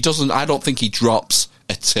 He doesn't. I don't think he drops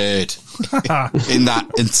a turd in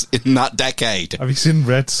that decade. Have you seen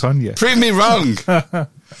Red Sonja? Prove me wrong.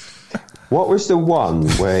 What was the one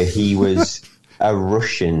where he was a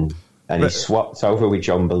Russian and he swapped over with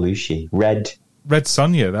John Belushi? Red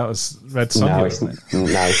Sonja. That was Red Sonja. No, wasn't it?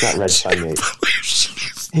 it's not Red Sonja.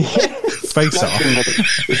 Face Off.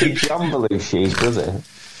 John Belushi, his brother.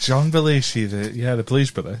 John Belushi, the Blues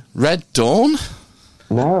Brother. Red Dawn?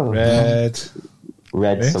 No. Red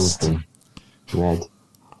Mist? Something. Red.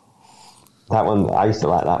 That one, I used to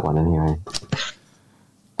like that one anyway.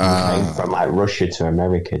 He came from like Russia to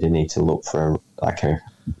America, didn't he, to look for a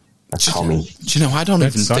commie. Do you know? I don't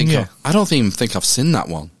even think I've seen that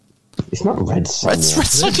one. It's not Red Sonja. Red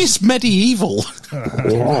Sonja's medieval.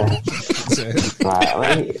 Yeah.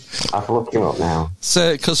 Right, I've looked him up now.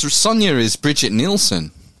 So, because Sonja is Bridget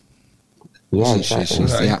Nielsen. Yeah, She's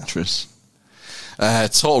the actress.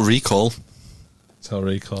 Total Recall. Total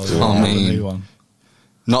Recall. Yeah. The new one.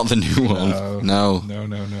 Not the new one. No.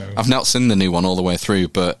 I've not seen the new one all the way through,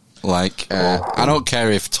 but like, I don't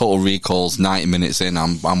care if Total Recall's 90 minutes in.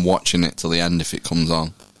 I'm watching it till the end if it comes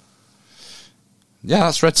on. Yeah,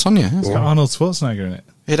 that's Red Sonja. It's got Arnold Schwarzenegger in it.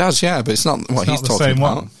 It has, yeah, but it's not what he's talking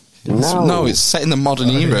about. No, it's set in the modern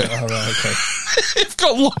era. Oh, right, okay.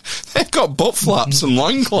 They've got butt flaps and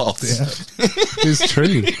loincloths. Yeah. It's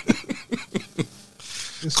true.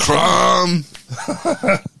 Crumb.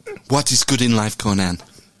 What is good in life, Conan?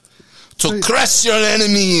 To crush your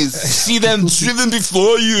enemies, see them driven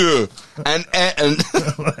before you, and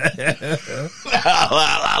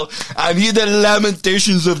hear the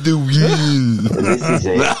lamentations of the wind. This is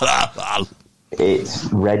it. It's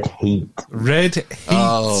Red Heat. Red Heat.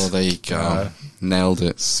 Oh, there you go. Nailed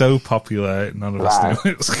it. So popular, none of us knew what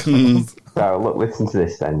it was called. So, look, listen to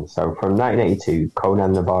this then. So, from 1982,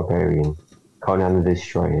 Conan the Barbarian, Conan the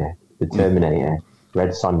Destroyer, The Terminator, Red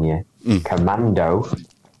Sonja, Commando.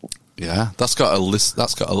 Yeah, that's got a list.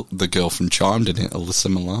 That's got the girl from Charmed in it, Alyssa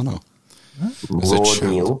Milano.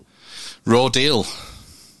 Raw Deal.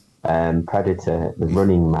 Predator, The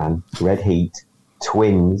Running Man, Red Heat,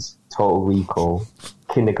 Twins, Total Recall,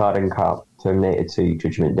 Kindergarten Cop, Terminator 2,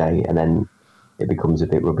 Judgment Day, and then it becomes a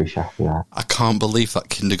bit rubbish after that. I can't believe that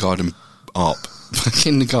Kindergarten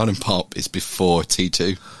Pop is before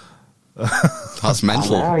T2. That's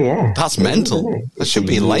mental. Oh, yeah. That's mental. That should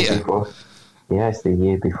be later. Before. Yeah, it's the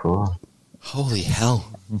year before. Holy hell.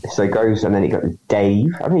 So it goes, and then it got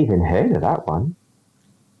Dave. I haven't even heard of that one.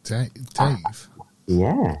 Dave?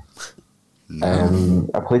 Yeah. No.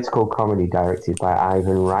 A political comedy directed by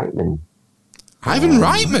Ivan Reitman. Ivan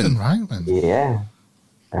Reitman? Yeah.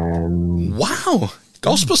 Wow.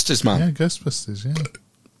 Ghostbusters, man. Yeah, Ghostbusters,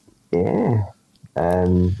 yeah.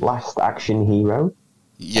 Last Action Hero.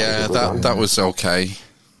 Yeah, that was okay.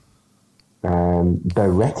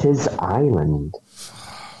 Beretta's Island.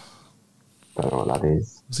 Don't know what that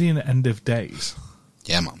is. Was he in End of Days?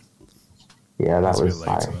 Yeah, man. Yeah, that was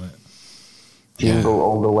like Jingle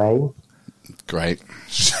All the Way. Great.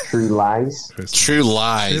 True Lies. True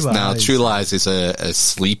Lies. Now, True Lies is a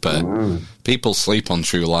sleeper. People sleep on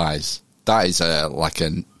True Lies. That is like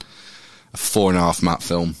a 4.5 Matt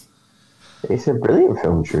film. It's a brilliant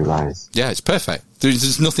film, True Lies. Yeah, it's perfect.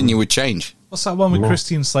 There's nothing you would change. What's that one with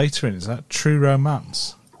Christian Slater in? Is that True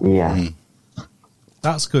Romance? Yeah.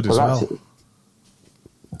 That's good as well.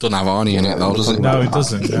 Doesn't have Arnie in it, though, does it? No, it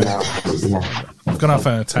doesn't. Yeah. I've gone off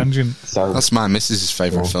on a tangent. So, that's my missus'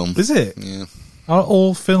 favourite film. Is it? Yeah. Are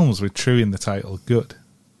all films with true in the title good?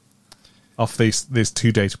 Off these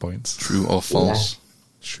 2 data points. True or false? Yeah.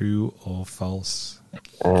 True or false?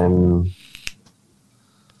 Batman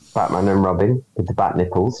and Robin with the bat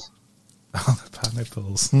nipples. Oh, the bat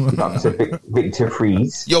nipples. Dr. Victor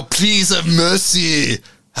Freeze. Your pleas of mercy.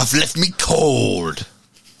 have left me cold.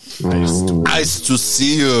 Nice to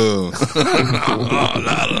see you.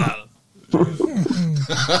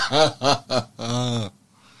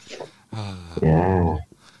 Yeah.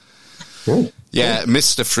 Good. Yeah,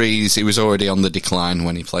 Mr. Freeze, he was already on the decline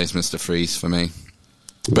when he plays Mr. Freeze for me.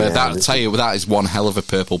 But Yeah, I'll tell you, that is one hell of a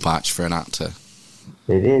purple patch for an actor.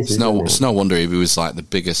 It is. It's no wonder he was like the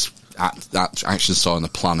biggest action star on the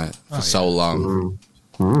planet for so long.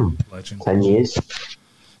 Legend. 10 years.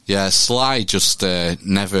 Yeah, Sly just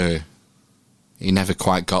never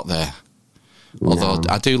quite got there. Although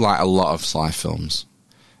I do like a lot of Sly films.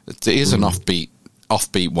 Here's an offbeat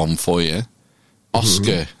one for you.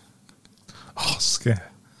 Oscar. Oscar.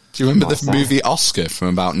 Do you remember the movie Oscar from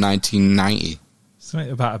about 1990?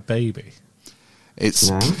 Something about a baby. It's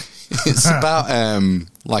it's about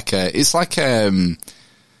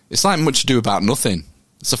it's like Much Ado About Nothing.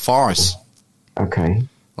 It's a farce, Okay.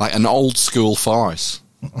 like an old school farce,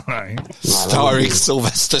 Right. starring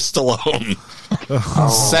Sylvester Stallone,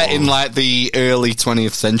 set in like the early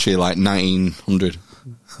 20th century, like 1900.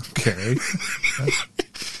 Okay.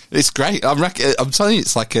 It's great. I'm telling you,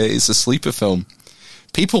 it's a sleeper film.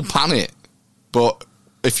 People pan it, but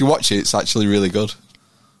if you watch it, it's actually really good.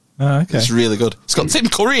 Oh, okay. It's really good. It's got Tim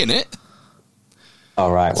Curry in it.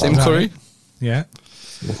 All right. Tim Well, Curry. Yeah.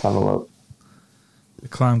 let's have a look. The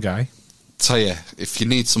clown guy. Tell you, if you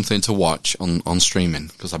need something to watch on streaming,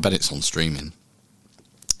 because I bet it's on streaming,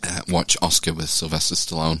 watch Oscar with Sylvester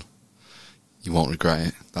Stallone. You won't regret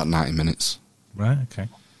it. That 90 minutes. Right, okay.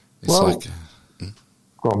 It's Well- like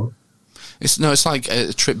Go on. it's like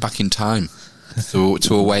a trip back in time to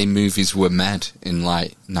a way movies were made in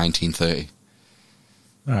like 1930,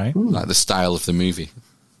 All right. like the style of the movie,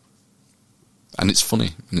 and it's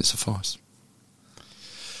funny and it's a farce.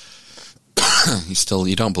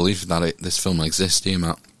 You don't believe that this film exists, do you,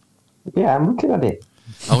 Matt? Yeah, I'm looking at it.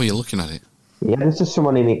 Oh, you're looking at it. Yeah, there's just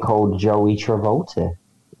someone in it called Joey Travolta.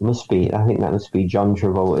 I think that must be John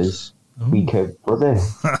Travolta's weaker brother.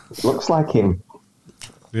 Looks like him.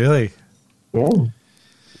 Really? Yeah.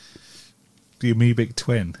 The amoebic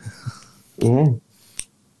twin. Yeah.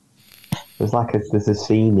 There's a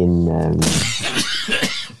scene in I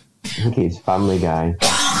think it's Family Guy.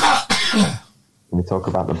 And they talk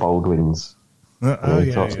about the Baldwins.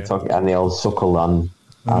 And and they all suckle on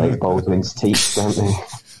Alec Baldwin's teeth, don't they?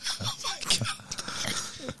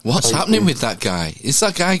 What's happening with that guy? Is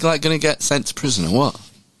that guy like going to get sent to prison or what?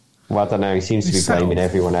 Well, I don't know. He seems to be blaming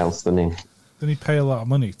everyone else, doesn't he? Didn't he pay a lot of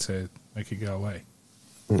money to make it go away?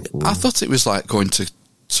 I thought it was like going to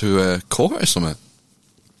court or something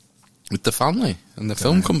with the family and the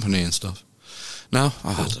film company and stuff. No,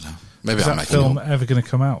 I don't know. Maybe Is I'm that making film it up. ever going to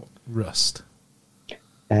come out? Rust.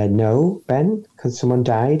 No, Ben, because someone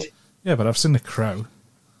died. Yeah, but I've seen The Crow.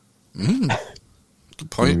 Good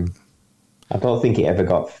point. I don't think it ever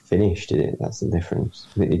got finished, did it? That's the difference.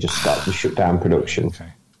 I think they just shut down production. Okay.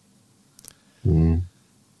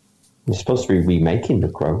 They're supposed to be remaking The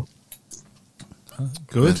Crow.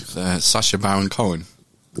 Good. With Sacha Baron Cohen.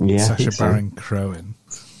 Yeah, I Sacha think so. Baron Cohen.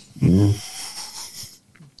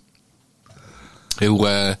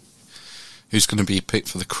 Who's going to be picked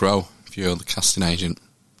for The Crow if you're the casting agent?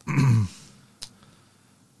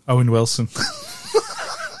 Owen Wilson.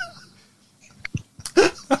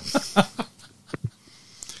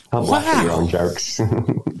 Can't laugh at your own jokes.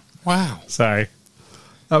 Wow. Sorry.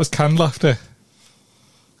 That was canned laughter.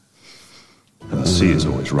 And the sea is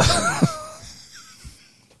always right.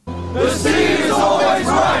 There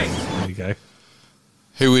you go.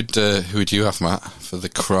 Who would you have, Matt, for The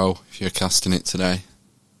Crow if you're casting it today?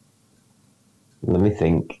 Let me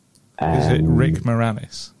think. Is it Rick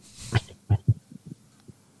Moranis?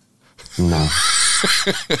 No.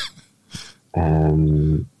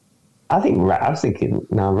 I was thinking,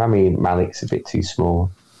 no, Rami Malek's a bit too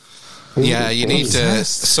small. Yeah, you need Yes.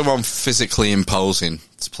 someone physically imposing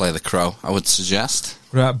to play The Crow, I would suggest.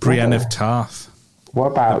 What about Brienne of Tarth? What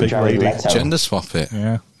about big Jared lady. Leto? Gender swap it.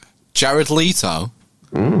 Yeah. Jared Leto?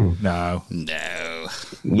 No. No.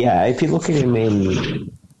 Yeah, if you look at him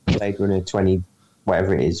in Blade Runner 20,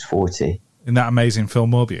 whatever it is, 40. In that amazing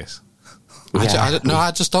film Morbius.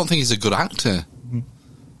 I just don't think he's a good actor.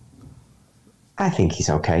 I think he's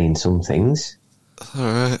okay in some things. All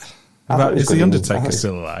right. I thought he was Is good The in- Undertaker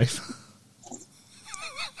still alive?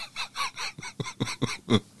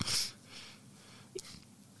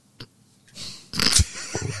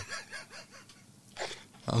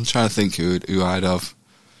 I'm trying to think who I'd have.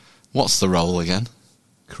 What's the role again?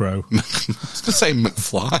 Crow. I was going to say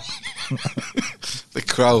McFly. The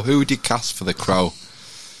Crow. Who would you cast for The Crow?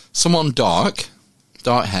 Someone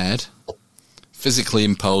dark-haired, physically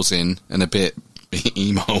imposing, and a bit Bit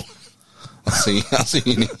emo. I see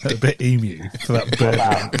you need A bit emu for that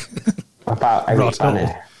bird. About Eric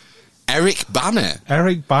Banner. Eric Banner.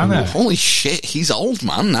 Eric Banner. Holy shit, he's old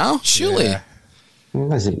man now, surely. Yeah. I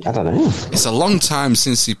don't know. It's a long time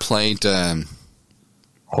since he played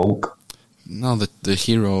Hulk. no, the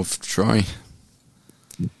hero of Troy.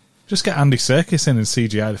 Just get Andy Serkis in and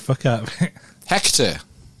CGI the fuck out of it. Hector.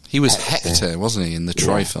 He was Hector, wasn't he, in the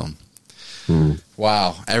Troy film?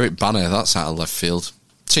 Wow, Eric Banner, that's out of left field.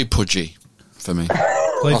 Too pudgy for me.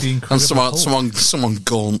 Played the And Incredible Hulk. someone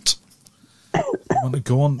gaunt. You want a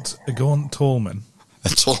gaunt tall man. A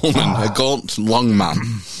tall man, a gaunt long man.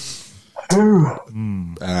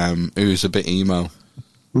 Who's a bit emo.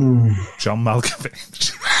 John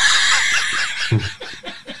Malkovich.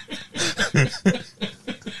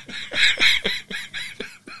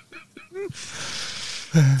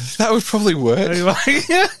 That would probably work.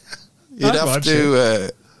 Yeah. You'd I'd have watch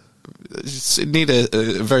to need a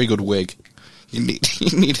very good wig. You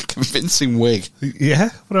need a convincing wig. Yeah.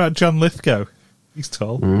 What about John Lithgow? He's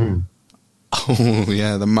tall. Oh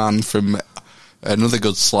yeah, the man from another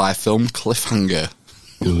good Sly film, Cliffhanger.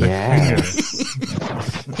 Yeah.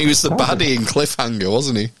 He was the baddie in Cliffhanger,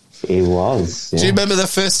 wasn't he? He was. Yeah. Do you remember the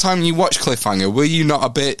first time you watched Cliffhanger? Were you not a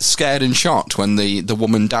bit scared and shocked when the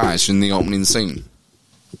woman dies in the opening scene?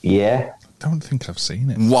 Yeah. Don't think I've seen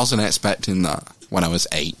it. Wasn't expecting that when I was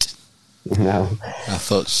 8. No. I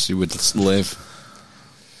thought she would live.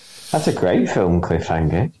 That's a great film,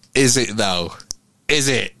 Cliffhanger. Is it though? Is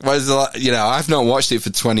it? I've not watched it for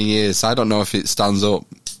 20 years. I don't know if it stands up.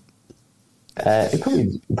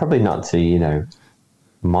 Probably not to,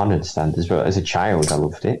 modern standards, but as a child I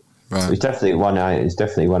loved it. Right. It was definitely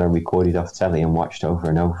one I recorded off telly and watched over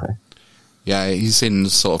and over. Yeah, he's in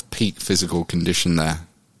sort of peak physical condition there.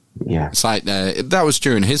 Yeah. It's like that was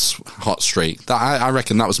during his hot streak. I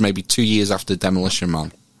reckon that was maybe 2 years after Demolition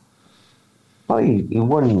Man. Well, he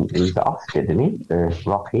won the Oscar, didn't he? The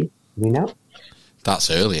Rocky,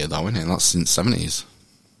 That's earlier though, isn't it? That's in the 70s.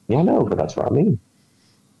 Yeah, no, but that's what I mean.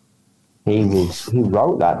 He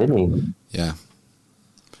wrote that, didn't he? Yeah.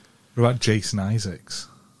 What about Jason Isaacs?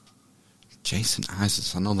 Jason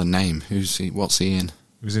Isaacs, I know the name. Who's he? What's he in?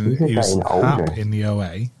 He was Hap in the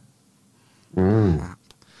OA.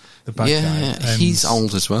 The bad guy. And he's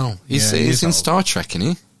old as well. He's in old. Star Trek,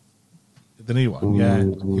 isn't he? The new one, yeah.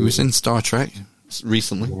 He was in Star Trek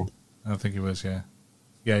recently. I don't think he was, yeah.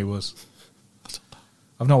 Yeah, he was.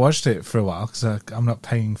 I've not watched it for a while because I'm not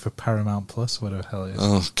paying for Paramount Plus, whatever the hell it is.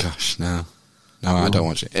 Oh, gosh, no. No, I don't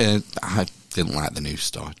watch it. I didn't like the new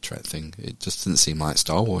Star Trek thing. It just didn't seem like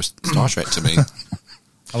Star Trek to me.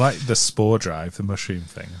 I like the Spore Drive, the mushroom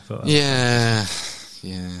thing. I thought that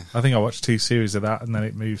Yeah. I think I watched 2 series of that and then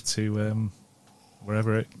it moved to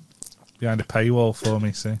behind a paywall for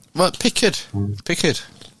me, see. Well, Picard. Picard.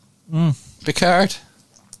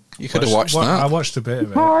 You could have watched that. I watched a bit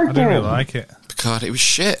of it. I didn't really like it. Picard, it was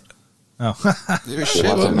shit. Oh. It was shit,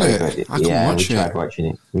 wasn't it? I couldn't watch we tried it. watching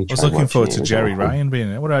it. I was looking forward to Jerry Ryan being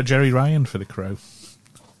in it. What about Jerry Ryan for The Crow?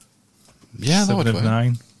 Yeah, that would 7 of work.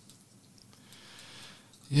 9.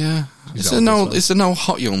 Yeah. He's Is there no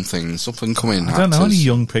hot young things up and coming? I don't know any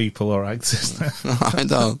young people or actors. I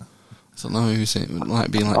don't know who's it.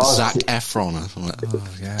 Like being like Zac Efron or something. Oh,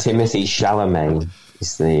 yeah. Timothy Chalamet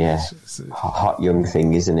is the hot young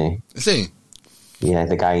thing, isn't he? Is he? Yeah,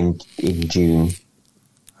 the guy in June.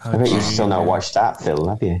 I bet you've still not watched that film,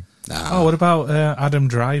 have you? No. Oh, what about Adam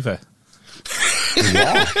Driver?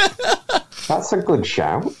 Yeah. That's a good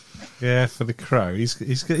shout. Yeah, for The Crow.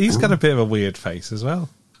 He's got a bit of a weird face as well.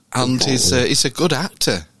 And he's a good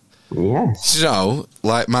actor. Yes. You know,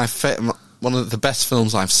 like one of the best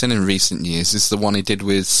films I've seen in recent years is the one he did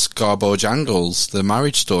with Scarborough Jangles, The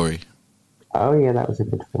Marriage Story. Oh, yeah, that was a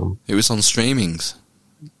good film. It was on streamings.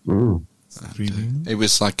 It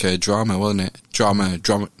was like a drama, wasn't it? Drama.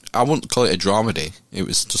 I wouldn't call it a dramedy. It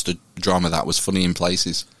was just a drama that was funny in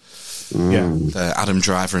places. Yeah. Adam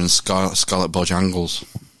Driver and Scarlett Bojangles.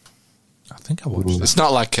 I think I watched it. It's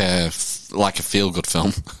not like a feel-good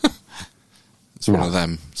film. It's one of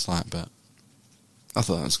them. It's like, but I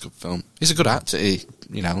thought that was a good film. He's a good actor,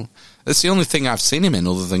 That's the only thing I've seen him in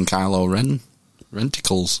other than Kylo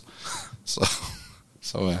Renticles.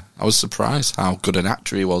 So I was surprised how good an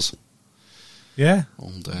actor he was. Yeah,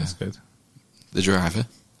 That's good. The Driver.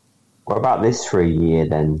 What about this for a year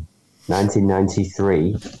then?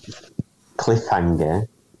 1993, Cliffhanger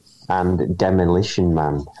and Demolition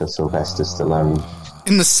Man for Sylvester Stallone.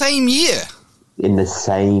 In the same year? In the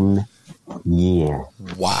same year.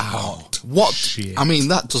 Wow. What? Shit. I mean,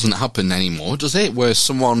 that doesn't happen anymore, does it? Where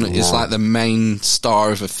someone is like the main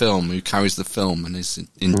star of a film who carries the film and is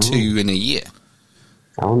in 2 in a year.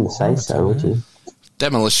 I wouldn't say so, would you?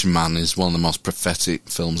 Demolition Man is one of the most prophetic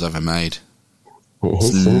films ever made. It It's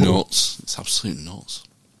is, isn't it? nuts. It's absolute nuts.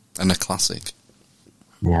 And a classic.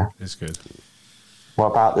 Yeah. It's good. What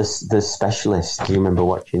about the Specialist? Do you remember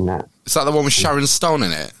watching that? Is that the one with Sharon Stone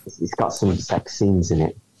in it? It's got some sex scenes in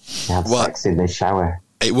it. They have What? sex in the shower.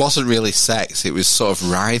 It wasn't really sex. It was sort of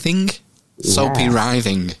writhing. Soapy Yeah.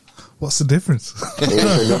 writhing. What's the difference?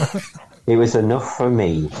 It was enough for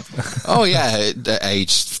me. Oh, yeah, at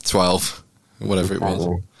age 12. Whatever it was.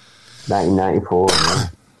 1994. Yeah.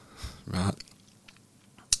 Right.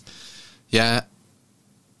 Yeah.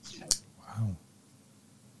 Wow.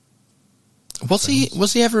 Was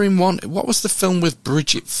he ever in one? What was the film with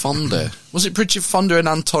Bridget Fonda? Was it Bridget Fonda and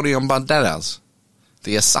Antonio Banderas?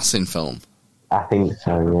 The assassin film. I think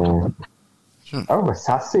so, yeah. Sure. Oh,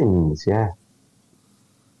 Assassins, yeah.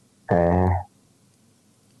 That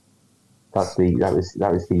was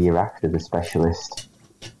the year after The Specialist.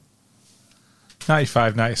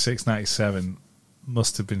 95, 96, 97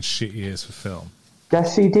 must have been shit years for film.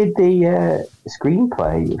 Guess who did the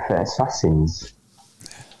screenplay for Assassins?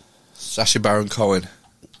 Sacha Baron Cohen.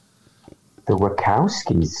 The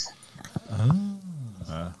Wachowskis.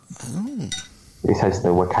 It says the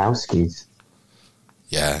Wachowskis.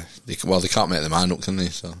 Yeah. They can't make their mind up, can they?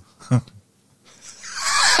 So.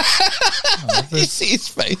 You see his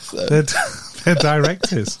face, though. They're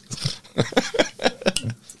directors.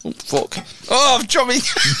 Oh, fuck. Oh, I'm dropping.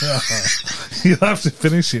 You'll have to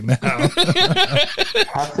finish it now.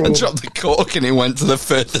 I dropped the cork and it went to the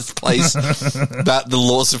furthest place that the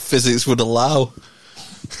laws of physics would allow.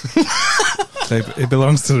 It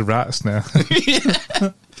belongs to the rats now.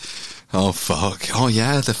 Oh, fuck. Oh,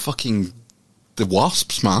 yeah, the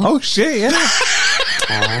wasps, man. Oh, shit, yeah.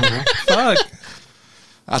 Fuck.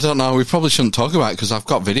 I don't know. We probably shouldn't talk about it because I've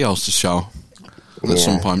got videos to show at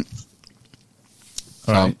some point.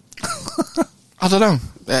 All right. I don't know.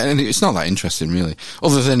 And it's not that interesting, really.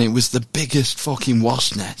 Other than it was the biggest fucking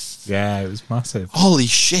wasp nest. Yeah, it was massive. Holy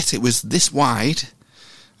shit, it was this wide,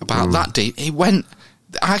 about that deep.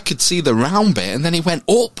 I could see the round bit, and then it went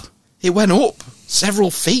up. It went up several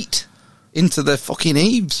feet into the fucking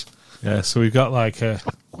eaves. Yeah, so we've got like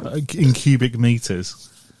in cubic meters.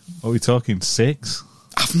 What are we talking? 6?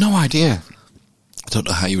 I've no idea. I don't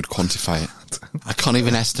know how you would quantify it. I can't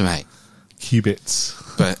even estimate. Cubits.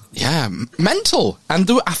 But yeah, mental. And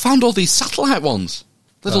I found all these satellite ones,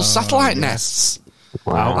 little satellite nests.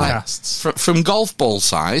 Wow. Outcasts. From golf ball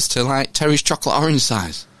size to like Terry's chocolate orange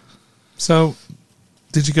size. So,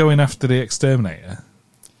 did you go in after the exterminator?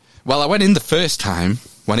 Well, I went in the first time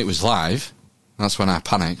when it was live. That's when I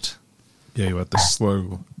panicked. Yeah, you had the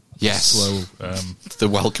slow. Yes. Slow. The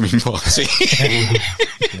welcoming party.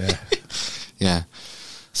 Yeah. Yeah.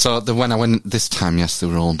 So when I went this time, yes, they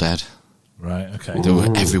were all dead. Right. Okay. They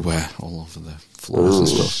were everywhere, all over the floors and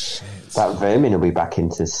Ooh. stuff. That vermin will be back in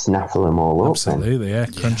to snaffle them all up. Absolutely. Yeah.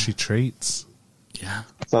 Crunchy treats. Yeah.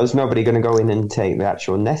 So there's nobody going to go in and take the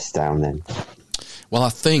actual nest down then? Well, I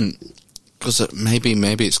think because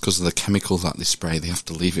maybe it's because of the chemical that they spray. They have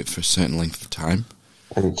to leave it for a certain length of time.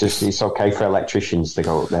 And it's okay for electricians to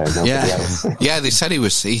go up there. Nobody else. Yeah. They said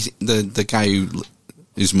the guy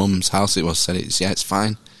whose mum's house it was said it's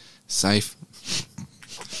fine, it's safe.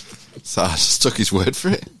 So I just took his word for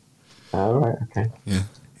it. Oh, right, okay. Yeah.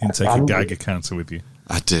 You didn't take a Geiger counter with you.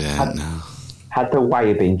 I didn't. No. Had the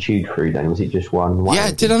wire been chewed through then? Was it just one wire?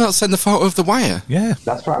 Yeah. Did I not send the photo of the wire? Yeah.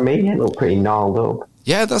 That's what I mean. It looked pretty gnarled up.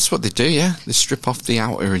 Yeah, that's what they do. Yeah, they strip off the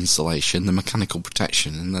outer insulation, the mechanical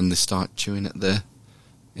protection, and then they start chewing at the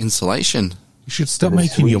insulation. You should stop The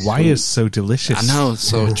making your sweet, wires so delicious. I know, it's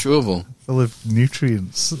so chewable. Full of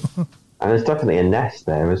nutrients. And there's definitely a nest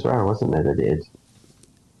there as well, wasn't there, that did?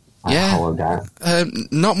 Yeah. Hollowed out.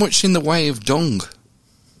 Not much in the way of dung.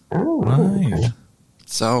 Oh, Right. okay.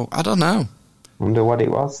 So, I don't know. Wonder what it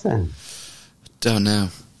was then. Don't know.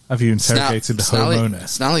 Have you interrogated the homeowner?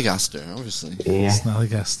 Snallygaster, obviously. Yeah.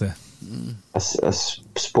 Snallygaster. A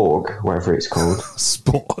spork, whatever it's called.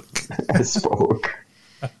 Spork. A spork.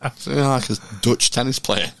 So, like a Dutch tennis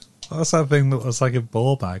player. What's that thing that looks like a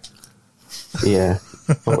ball bag? Yeah.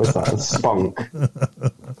 What was that? A spunk.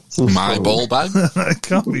 Some My spunk. ball bag. It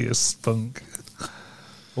can't be a spunk.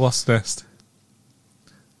 Wasp nest.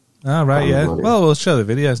 Ah, right, yeah. Bloody. Well, we'll show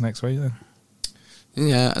the videos next week then.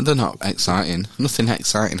 Yeah, they're not exciting. Nothing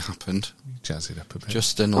exciting happened. Jazz it up a bit.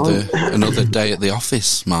 Just another day at the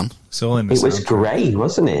office, man. It's all in the It was soundtrack. grey,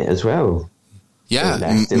 wasn't it, as well? Yeah,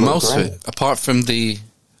 Yeah, they look most of great. it, apart from the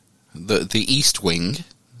east wing,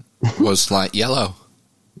 was like yellow.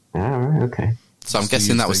 Ah, right, okay. So I'm Must have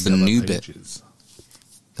guessing that used was the the yellow new bit. pages.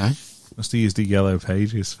 No? Must have used the yellow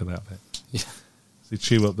pages for that bit. Yeah. They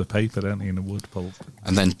chew up the paper, don't they, in a wood pulp.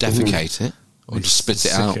 And then defecate it, or just spit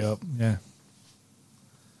it out. It up, yeah.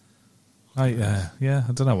 Yeah,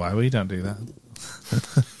 I don't know why we don't do that.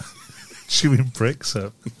 Chewing bricks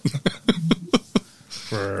up.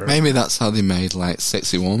 Maybe that's how they made, like,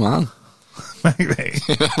 Sexy Woman. Maybe.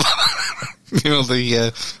 You know,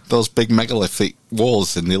 those big megalithic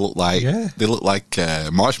walls, and they look like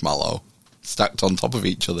marshmallow stacked on top of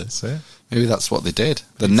each other. That's it. Maybe that's what they did.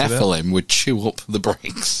 The Nephilim would chew up the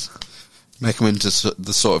bricks, make them into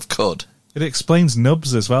the sort of cud. It explains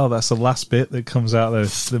nubs as well. That's the last bit that comes out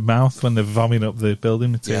of the mouth when they're vomiting up the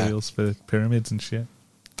building materials for pyramids and shit.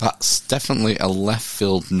 That's definitely a left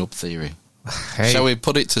field nub theory. Hey, Shall we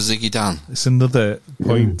put it to Ziggy Dan? it's another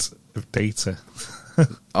point of data.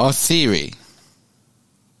 Our theory.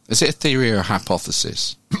 Is it a theory or a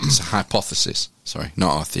hypothesis? It's a hypothesis. Sorry,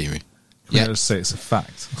 not our theory. Yeah, just say it's a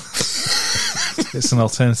fact. It's an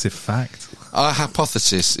alternative fact. Our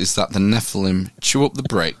hypothesis is that the Nephilim chew up the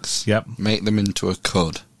bricks, Yep. make them into a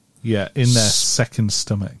cud. Yeah, in their second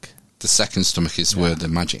stomach. The second stomach is where the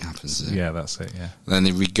magic happens. Isn't it? Yeah, that's it, yeah. Then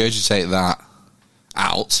they regurgitate that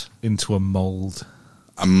out. Into a mould.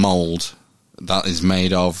 A mould that is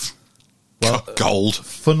made of gold.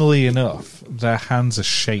 Funnily enough, their hands are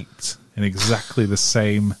shaped in exactly the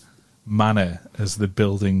same manner as the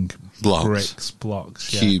building blocks,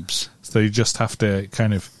 yeah. Cubes. So you just have to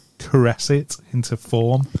kind of caress it into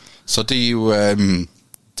form. So do you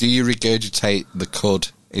regurgitate the cud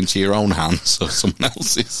into your own hands or someone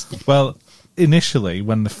else's? Well, initially,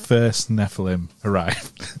 when the first Nephilim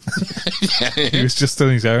arrived, he was just on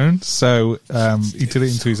his own, so he did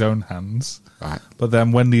it into his own hands. Right. But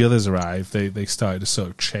then when the others arrived, they started a sort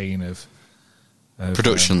of chain of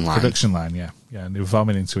production line. Production line, yeah. Yeah, and they were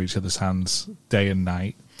vomiting into each other's hands day and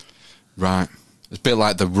night. Right. It's a bit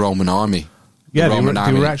like the Roman army. Yeah,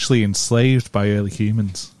 they were actually enslaved by early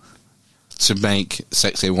humans. To make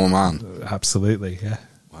Sexy Woman. Absolutely, yeah.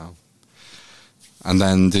 Wow. And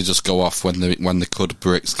then they just go off when the cud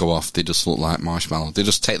bricks go off. They just look like marshmallow. They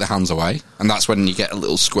just take the hands away, and that's when you get a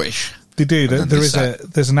little squish. They do.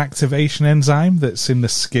 There's an activation enzyme that's in the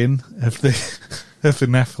skin of the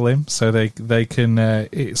Nephilim, so they can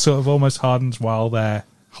it sort of almost hardens while they're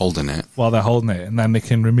holding it, and then they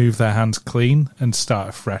can remove their hands clean and start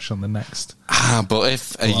afresh on the next. But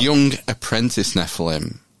if a young apprentice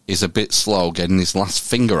Nephilim is a bit slow getting his last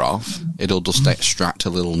finger off, it'll just extract a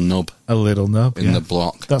little nub in the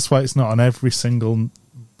block. That's why it's not on every single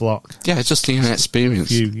block. Yeah, it's just the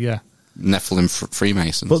inexperience. Yeah. Nephilim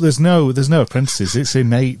Freemasons. But there's no apprentices. It's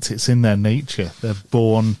innate. It's in their nature. They're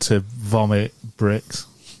born to vomit bricks.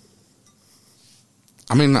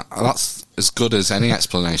 I mean, that's as good as any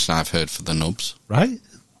explanation I've heard for the nubs. Right?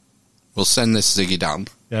 We'll send this Ziggy down.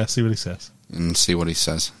 Yeah, see what he says. And see what he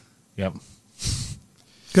says. Yep.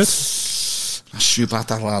 Good. Shoot about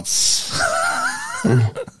that, lads.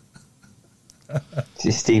 Is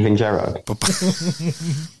it Stephen Gerrard?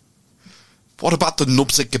 What about the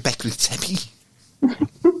nubs at Göbekli Tepe?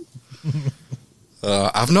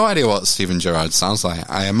 I've no idea what Stephen Gerrard sounds like.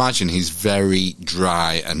 I imagine he's very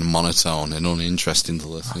dry and monotone and uninteresting to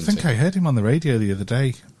listen to. I think I heard him on the radio the other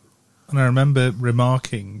day, and I remember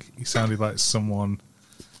remarking he sounded like someone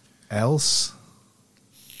else.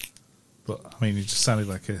 But I mean, he just sounded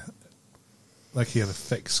like he had a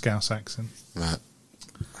thick Scouse accent. Right.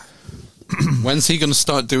 When's he going to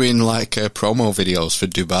start doing like promo videos for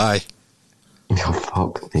Dubai? Oh,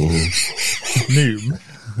 fuck me. Noom.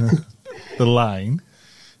 The line.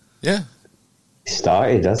 Yeah.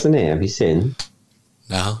 Started, hasn't it? Have you seen?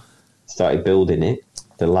 No. Started building it.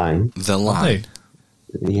 The line. The line?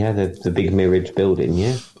 Yeah, the big mirrored building,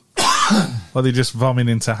 yeah. Or they just vomiting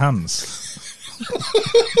into hands?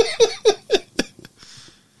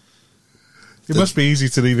 It must be easy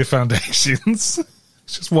to do the foundations.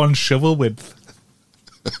 It's just one shovel width.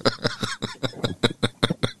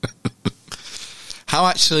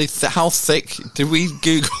 How thick did we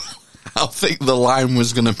Google how thick the line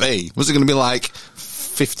was going to be? Was it going to be like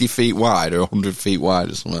 50 feet wide or 100 feet wide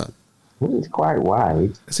or something? Well, it's quite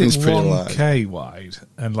wide. It's 1K wide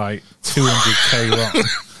and like 200K long.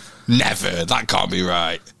 Never. That can't be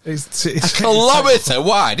right. It's a kilometre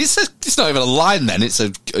wide. It's not even a line then. It's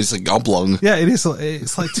a oblong. Yeah, it is.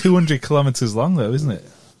 It's like 200 kilometres long though, isn't it?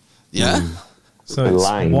 Yeah. So it's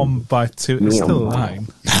line. 1 by 2. It's still a line.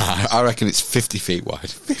 I reckon it's 50 feet wide.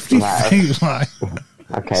 50 feet wide.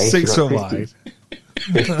 Okay. 6 foot wide.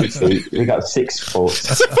 50 feet. We got 6 foot.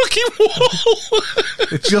 That's a fucking wall.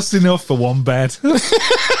 It's just enough for one bed.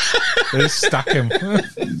 They just stack them.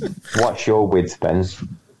 What's your width, Ben?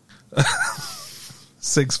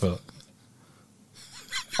 6 foot.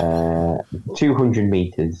 200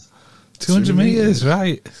 metres. 200 metres,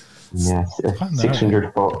 right. Yes,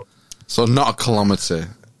 600 foot. So not a kilometre.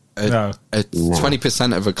 No.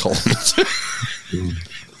 20% of a kilometre.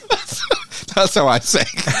 That's how I say.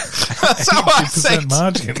 That's how I say.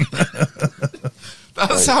 Margin.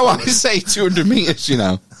 That's how I say 200 metres, you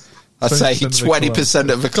know. I say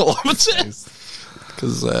 20% of a kilometre.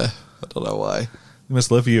 Because I don't know why. They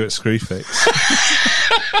must love you at Screwfix.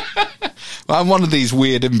 Well, I'm one of these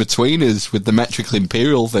weird in-betweeners with the metrical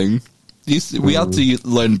imperial thing. We had to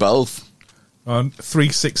learn both. On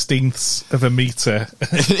 3/16 of a metre.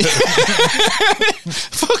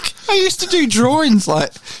 Fuck, I used to do drawings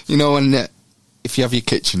like, you know, when if you have your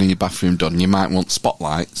kitchen and your bathroom done, you might want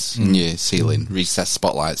spotlights in your ceiling, recessed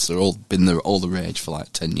spotlights. They're all been all the rage for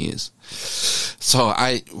like 10 years. So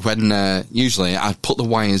usually I'd put the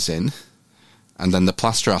wires in, and then the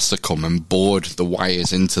plasterer has to come and board the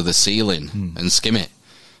wires into the ceiling and skim it.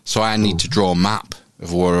 So I need to draw a map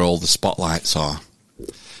of where all the spotlights are.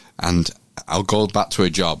 And I'll go back to a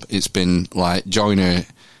job. It's been like joiner,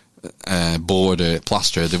 boarder,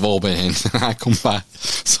 plasterer. They've all been in. And I come back.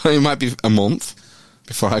 So it might be a month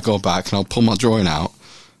before I go back, and I'll pull my drawing out,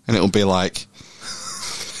 and it'll be like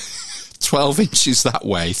 12 inches that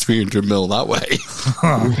way, 300 mil that way.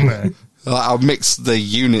 Oh, man. I'll mix the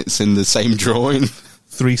units in the same drawing.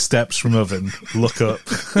 3 steps from oven, look up.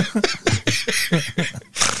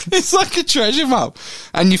 It's like a treasure map.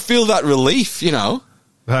 And you feel that relief, you know.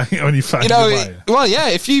 Right, when you find You know, the wire. well, yeah,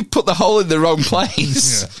 if you put the hole in the wrong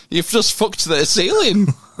place, you've just fucked the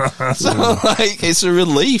ceiling. So, like, it's a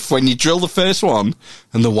relief when you drill the first one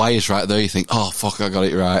and the wire's right there. You think, oh, fuck, I got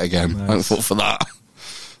it right again. Nice. Don't fuck for that.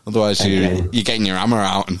 Otherwise, you're getting your hammer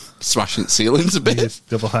out and smashing ceilings a bit.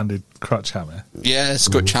 Double-handed crotch hammer. Yeah,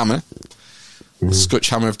 Scutch hammer. Scutch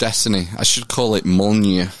hammer of destiny. I should call it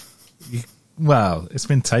Molnir. Well, it's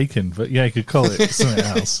been taken, but yeah, you could call it something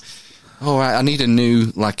else. Oh, right, I need a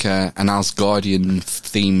new, like, an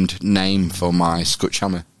Asgardian-themed name for my Scutch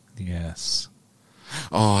hammer. Yes.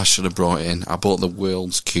 Oh, I should have brought it in. I bought the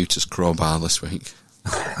world's cutest crowbar this week.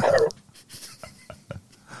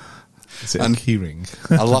 Is it a keyring?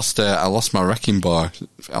 I lost my wrecking bar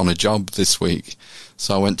on a job this week,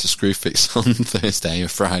 so I went to Screwfix on Thursday or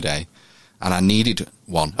Friday, and I needed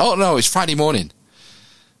one. Oh no, it's Friday morning.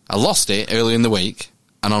 I lost it early in the week,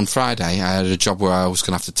 and on Friday I had a job where I was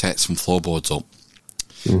going to have to take some floorboards up,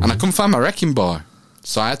 and I couldn't find my wrecking bar,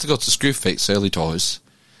 so I had to go to Screwfix early doors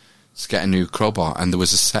to get a new crowbar, and there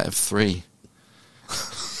was a set of 3.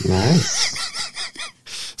 Nice.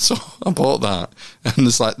 So I bought that, and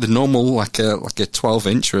there's like the normal, like a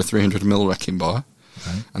 12-inch or a 300mm wrecking bar,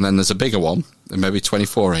 right. And then there's a bigger one, maybe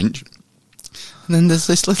 24-inch, and then there's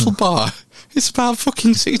this little bar. It's about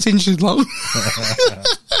fucking 6 inches long.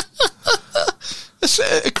 It's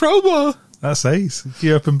a crowbar. That's ace. Can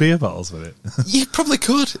you open beer bottles with it? You probably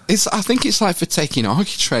could. I think it's like for taking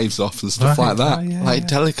architraves off and stuff like that,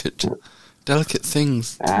 delicate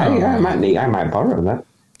things. I might borrow that.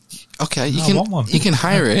 Okay, you can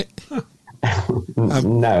hire it.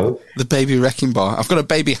 No. The baby wrecking bar. I've got a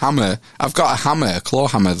baby hammer. I've got a claw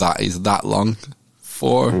hammer that is that long.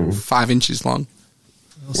 4-5 inches long.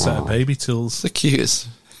 A set of baby tools. It's the cutest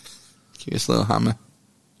little hammer.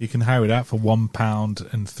 You can hire it out for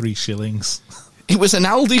 £1 and 3 shillings. It was an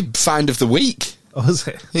Aldi find of the week. Oh, was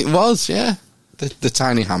it? It was, yeah. The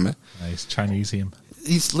tiny hammer. Nice, Chinesium.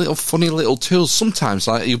 These little funny little tools. Sometimes,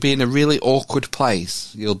 like, you'll be in a really awkward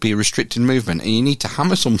place. You'll be restricting movement, and you need to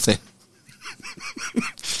hammer something,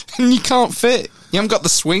 and you can't fit. You haven't got the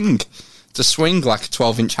swing to swing like a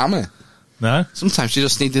 12-inch hammer. No. Sometimes you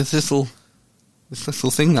just need this little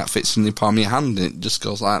thing that fits in the palm of your hand, and it just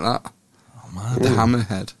goes like that. Oh man, the hammer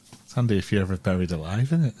head. It's handy if you're ever buried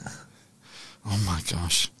alive, isn't it? Oh my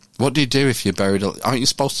gosh! What do you do if you're buried? Aren't you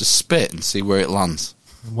supposed to spit and see where it lands?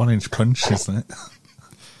 1-inch punch, isn't it?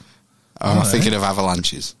 I'm thinking of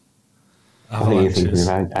avalanches. Avalanches.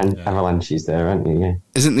 Avalanches there, aren't you? Yeah.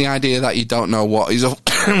 Isn't the idea that you don't know what is up,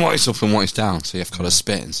 what is up and what is down, so you've got to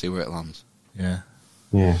spit and see where it lands? Yeah.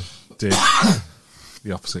 Yeah. Dig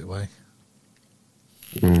the opposite way.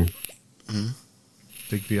 Dig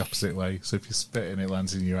the opposite way, so if you spit and it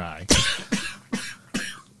lands in your eye,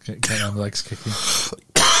 get them legs kicking.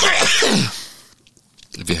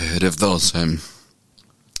 Have you heard of those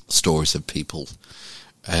stories of people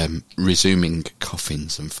resuming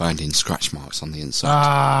coffins and finding scratch marks on the inside?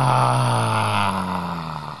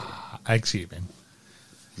 Exhuming.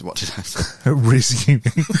 What did I say? Resuming.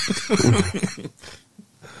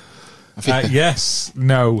 Yes,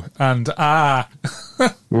 no, and in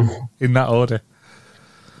that order.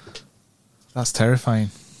 That's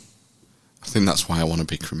terrifying. think that's why I want to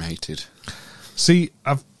be cremated. See,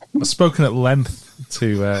 I've spoken at length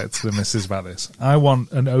to the missus about this. I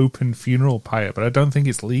want an open funeral pyre, but I don't think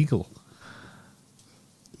it's legal.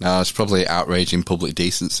 No, it's probably outraging public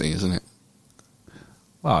decency, isn't it?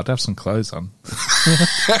 Well, I'd have some clothes on. I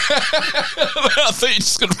think you're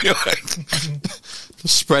just going to be like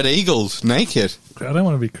spread eagles, naked. I don't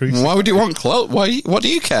want to be crucified. Why would you want clothes? What do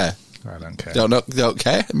you care? I don't care. Don't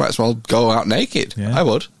care? Might as well go out naked. Yeah. I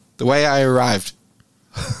would. The way I arrived.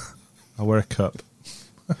 I'll wear a cup.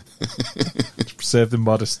 To preserve the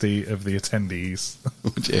modesty of the attendees.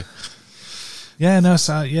 Would you? Yeah, no,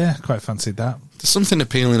 so, yeah, quite fancied that. There's something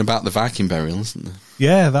appealing about the Viking burial, isn't there?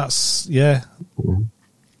 Yeah, that's, yeah.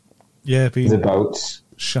 Yeah, being The boats.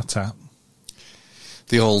 shut at.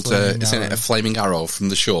 The old, Flaming isn't it arrow. a flaming arrow from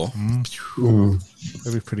the shore?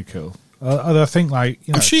 That'd be pretty cool. Although I think, like,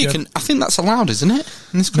 you know, I'm sure you can. I think that's allowed, isn't it?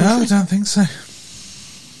 In this country? No, I don't think so.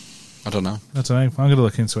 I don't know. I don't know. I'm going to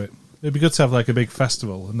look into it. It'd be good to have like a big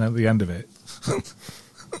festival, and then at the end of it, it's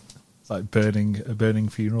like a burning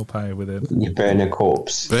funeral pyre with a You burn a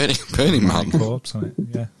corpse. Burning Man. corpse on it.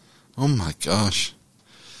 Yeah, Oh my gosh.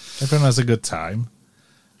 everyone has a good time.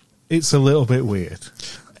 It's a little bit weird.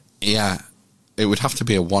 Yeah, it would have to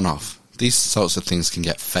be a one-off. These sorts of things can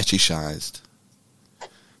get fetishized.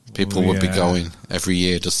 People would be Yeah. going every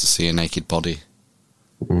year just to see a naked body,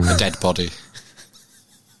 a dead body.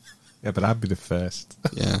 Yeah, but I'd be the first.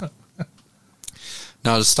 Yeah.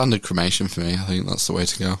 No, it's standard cremation for me. I think that's the way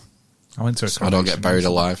to go. I went to a So I don't get buried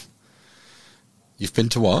recently. alive. You've been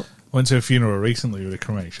to what? I went to a funeral recently with a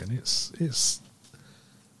cremation. It's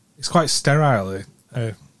quite sterile.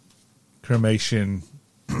 A cremation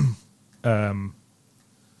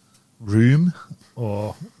room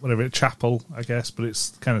or whatever, chapel, I guess, but it's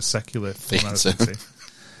kind of secular. from what I was Theatre. gonna say.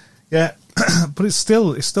 Yeah, but it's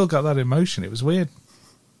still got that emotion. It was weird.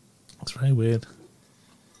 It's very weird.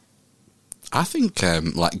 I think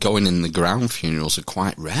like going in the ground funerals are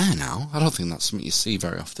quite rare now. I don't think that's something you see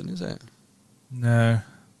very often, is it? No.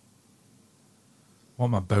 I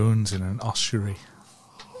want my bones in an ossuary.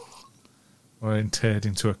 Or interred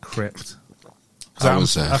into a crypt.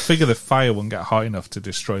 'Cause I figure the fire won't get hot enough to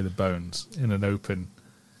destroy the bones in an open,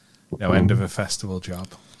 end of a festival job.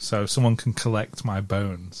 So someone can collect my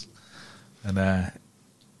bones and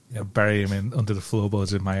bury them under the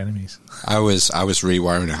floorboards of my enemies. I was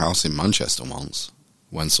rewiring a house in Manchester once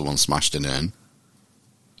when someone smashed an urn.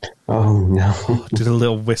 Oh, no. Did a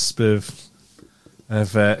little wisp of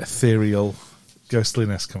ethereal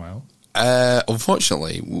ghostliness come out?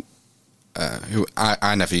 Unfortunately,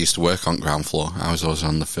 I never used to work on ground floor. I was always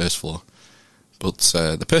on the first floor. But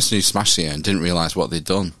the person who smashed the urn didn't realise what they'd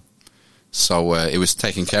done. So it was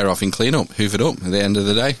taken care of in clean up, hoovered up at the end of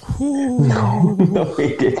the day. No,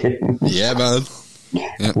 he didn't. Yeah, man.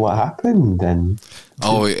 Yeah. What happened then?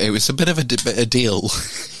 Oh, it was a bit of a deal.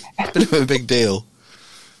 A bit of a big deal.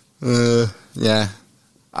 Yeah.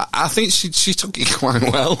 I think she took it quite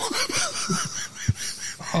well.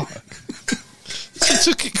 She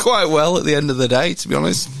took it quite well at the end of the day, to be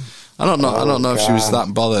honest. I don't know if she was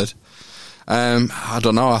that bothered. I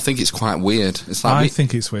don't know. I think it's quite weird. It's like I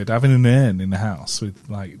think it's weird having an urn in the house with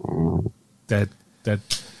like dead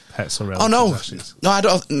pets or relatives. Oh no, ashes. no, I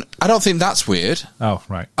don't think that's weird. Oh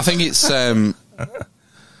right. I think it's. I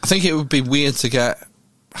think it would be weird to get.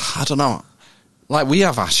 I don't know. Like we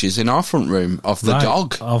have ashes in our front room of the Right,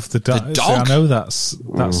 dog. Of the dog. The See, I dog. know that's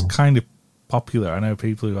kind of popular. I know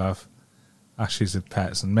people who have ashes of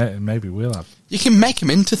pets, and maybe we'll have. You can make them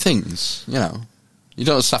into things. You know. You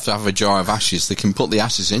don't just have to have a jar of ashes. They can put the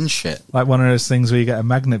ashes in shit. Like one of those things where you get a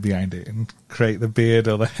magnet behind it and create the beard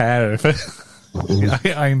or the hair of it.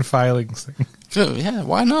 Iron filings thing. So, yeah,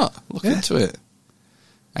 why not? Look into it.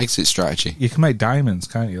 Exit strategy. You can make diamonds,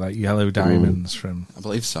 can't you? Like yellow diamonds from. I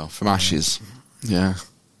believe so. From ashes. Yeah.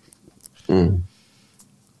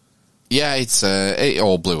 Yeah, it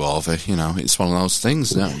all blew over, you know. It's one of those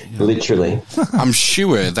things. You know. Literally. I'm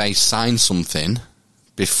sure they signed something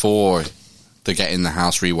before they're getting the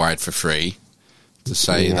house rewired for free to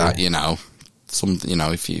say that, you know,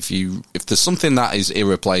 if there's something that is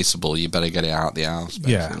irreplaceable, you better get it out of the house,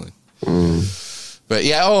 basically. Yeah. But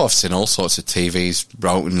yeah, I've seen all sorts of TVs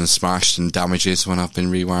broken and smashed and damages when I've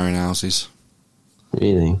been rewiring houses.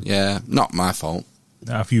 Really? Yeah, not my fault.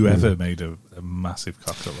 Now, have you ever made a massive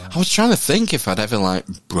cock up like I was trying to think if I'd ever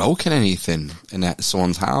broken anything in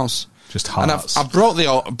someone's house. Just hearts. And I brought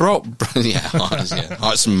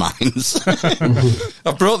hearts and minds.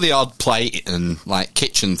 I brought the odd plate and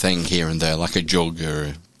kitchen thing here and there, like a jug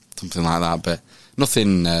or something like that, but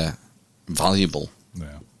nothing valuable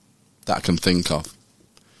that I can think of.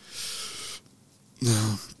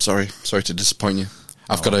 No, Sorry to disappoint you.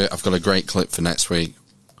 I've got a great clip for next week.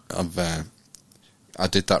 I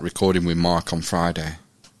did that recording with Mark on Friday,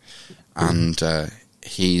 and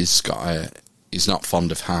he's not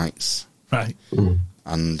fond of heights, Right.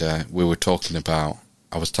 and we were talking about.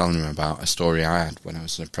 I was telling him about a story I had when I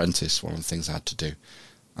was an apprentice. One of the things I had to do,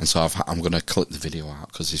 and so I'm going to clip the video out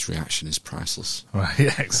because his reaction is priceless.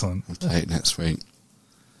 Right. Excellent. I'll play it next week.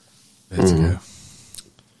 There to go.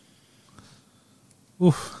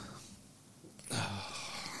 Oof.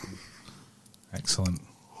 Excellent.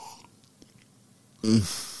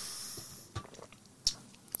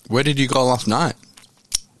 Where did you go last night?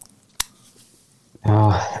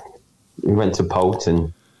 Oh, we went to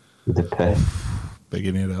Bolton with the pit.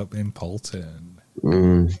 Bigging it up in Bolton.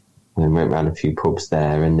 And went round a few pubs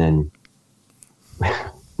there, and then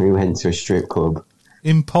we went to a strip club.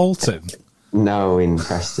 In Bolton? No, in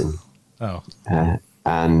Preston. Oh.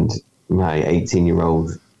 And my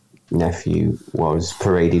 18-year-old nephew was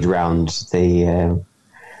paraded round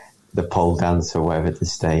the pole dance or whatever, the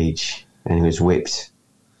stage, and he was whipped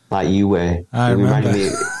like you were. I remember.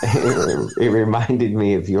 It reminded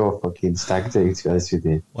me of your fucking stag do, to be honest with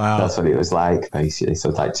you. Wow. That's what it was like, basically. So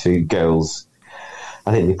it's like two girls.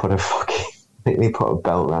 I think they put a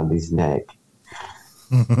belt around his neck.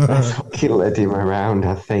 I fucking led him around,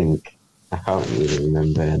 I think. I can't really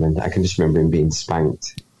remember. And then I can just remember him being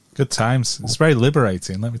spanked. Good times. It's very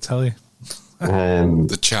liberating, let me tell you.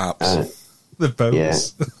 The chaps. The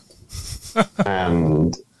boats. Yeah.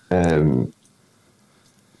 And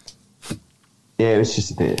it was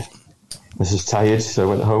just a bit. I was just tired, so I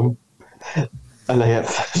went home. And I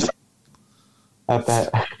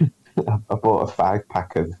bought a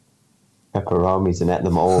 5-pack of pepperonis and ate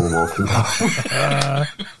them all walking home.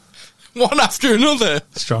 One after another.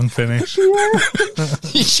 Strong finish.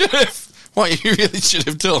 You should have. What you really should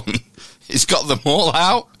have done is got them all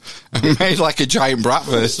out and made like a giant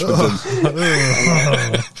bratwurst with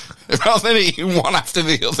them. Rather than eating one after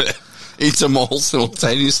the other, eat them all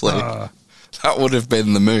simultaneously. That would have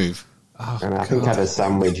been the move. And I think I had a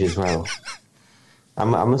sandwich as well. I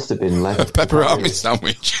must have been left. A pepperoni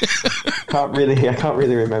sandwich. I can't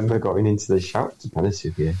really remember going into the shop, to be honest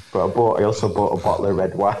with you. But I also bought a bottle of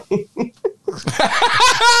red wine.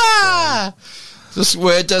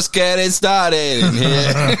 We're just getting started in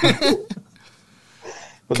here.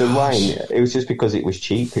 But the wine, it was just because it was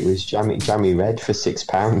cheap. It was jammy red for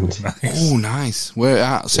 £6. Nice. Oh, nice. We're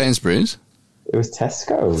at Sainsbury's. It was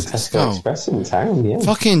Tesco Express in town, yeah.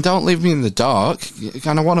 Fucking don't leave me in the dark. You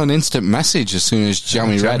kind of want an instant message as soon as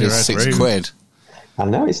jammy red is £6. I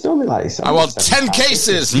know, it's normally like... I want 10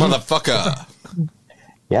 cases, motherfucker.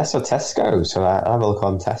 Yeah, so Tesco. So I have a look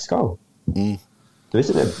on Tesco. There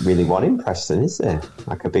isn't really one in Preston, is there?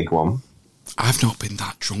 Like a big one. I've not been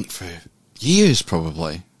that drunk for years,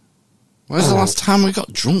 probably. When's the last time we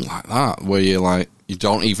got drunk like that? Where you're like, you're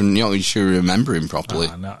not even sure you remember him properly.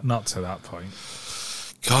 Not to that point.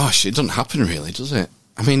 Gosh, it doesn't happen really, does it?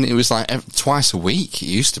 I mean, it was like twice a week. It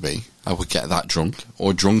used to be. I would get that drunk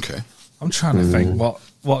or drunker. I'm trying to think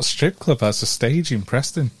what strip club has a stage in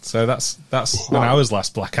Preston. So that's when I was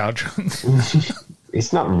last blackout drunk.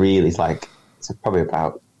 It's not really. It's probably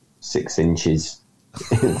about 6 inches,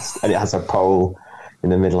 and it has a pole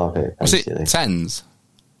in the middle of it. Basically. Was it Tens?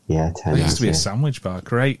 Yeah, Tens. There used to be a sandwich bar.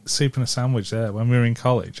 Great soup and a sandwich there. When we were in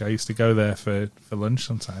college, I used to go there for lunch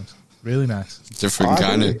sometimes. Really nice. Different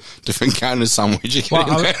kind of sandwich. Well,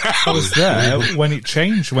 I was there when it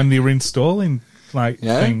changed, when they were installing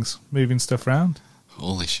things, moving stuff around.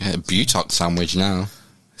 Holy shit, a Butox sandwich now.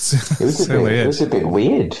 It was a bit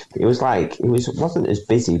weird. It was wasn't as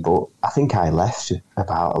busy, but I think I left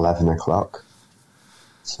about 11 o'clock.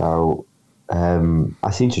 So I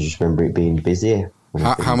seem to just remember it being busier.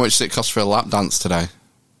 How much did it cost for a lap dance today?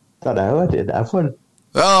 I don't know. I didn't have one.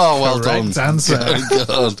 Oh, well Correct done. Answer.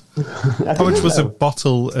 God. How much was a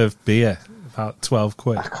bottle of beer? About 12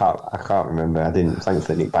 quid. I can't remember.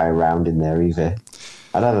 Thankfully, didn't buy a round in there either.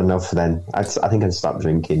 I'd had enough then. I think I'd stopped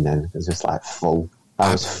drinking then. It was just full.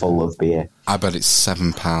 I was full of beer. I bet it's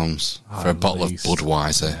 £7 for a bottle of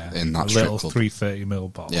Budweiser in that strip little club.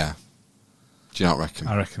 330ml bottle. Yeah. Do you not reckon?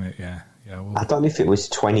 I reckon it, yeah. Well, I don't know if it was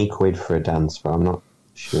 20 quid for a dance, but I'm not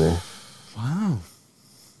sure. Wow.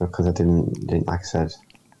 Because I didn't, like I said,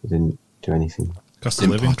 I didn't do anything. Cost of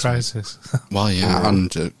living crisis. Well, yeah,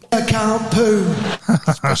 and I can't poo.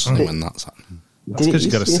 especially when that's happening. That's because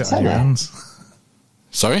you've got to sit on your hands.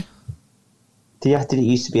 Sorry? Did it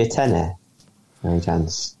used to be a tenner for a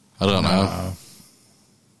dance? I don't know.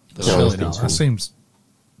 Surely not. That seems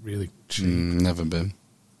really cheap. Never been.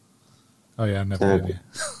 Oh, yeah, never been, yeah.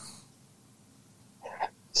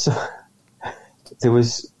 So there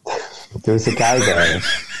was There was a guy there.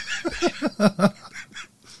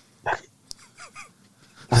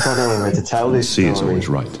 I don't know where to tell this C is story. always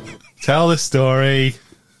right. Tell the story.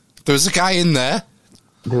 There was a guy in there.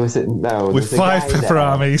 There was a, no, With there was a 5 guy pepper there.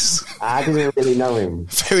 armies. I didn't really know him.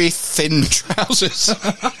 Very thin trousers.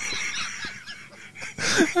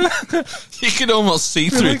 You could almost see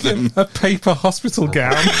through them. A paper hospital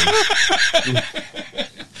gown.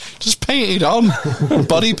 Just painted on.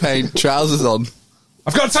 Body paint, trousers on.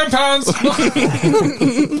 I've got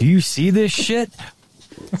 £10. Do you see this shit?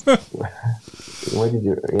 What did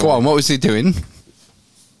you? Yeah. Go on, what was he doing?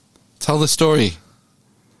 Tell the story.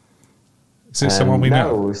 Is it someone we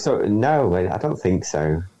know? No, I don't think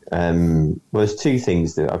so. Well, there's 2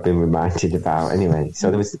 things that I've been reminded about anyway. So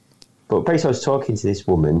there was, but basically, I was talking to this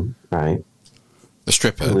woman, right? The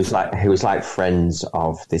stripper. Who was like friends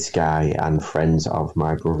of this guy and friends of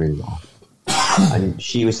my brother-in-law, and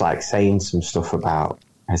she was like saying some stuff about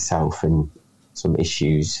herself and some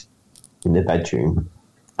issues in the bedroom,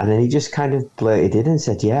 and then he just kind of blurted in and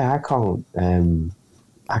said, "Yeah, I can't.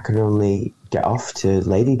 I can only get off to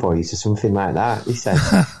ladyboys or something like that." He said.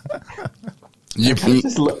 You, I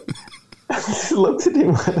just looked at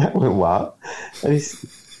him like that. Went what? And he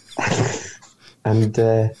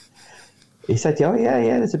said, "Oh yeah.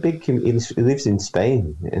 There's a big. He lives in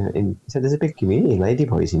Spain. And he said, "There's a big community of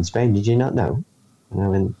ladyboys in Spain. Did you not know?" And I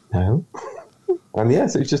went, "No." And yeah,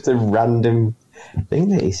 so it's just a random thing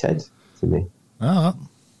that he said to me. Oh,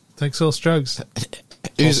 takes all strokes.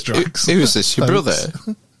 who was this? Your brother?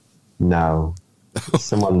 No,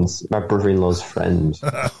 my brother-in-law's friend.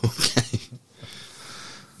 Okay.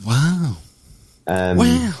 Wow.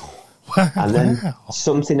 Wow. And then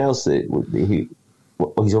something else that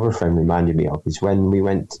his other friend reminded me of is when we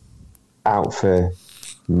went out for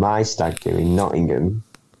my stag do in Nottingham.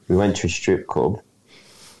 We went to a strip club,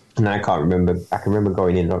 and I can remember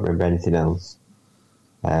going in. I don't remember anything else.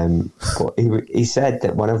 But he said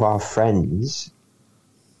that one of our friends,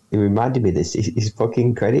 he reminded me of this. His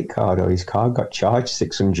fucking credit card or his card got charged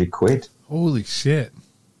 £600. Holy shit!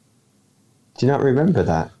 Do you not remember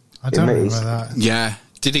that? I don't remember that. Yeah.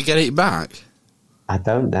 Did he get it back? I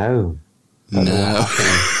don't know. Don't know No. what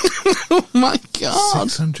happened. Oh my God.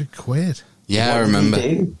 £600. Yeah, I What did he remember.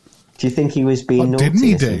 do? Do you think he was being What naughty didn't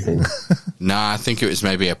he or do? something? No, I think it was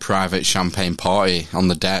maybe a private champagne party on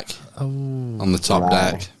the deck. Oh. On the top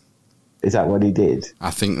Right. deck. Is that what he did?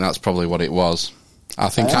 I think that's probably what it was. I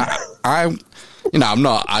think I I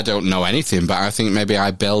don't know anything, but I think maybe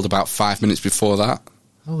I bailed about 5 minutes before that.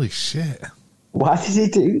 Holy shit! Why did he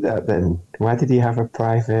do that then? Why did he have a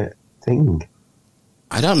private thing?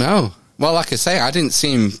 I don't know. Well, like I say, I didn't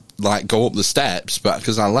see him like go up the steps, but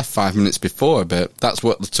because I left 5 minutes before, but that's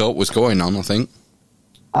what the talk was going on, I think.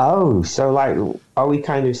 Oh, so like, are we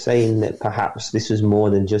kind of saying that perhaps this was more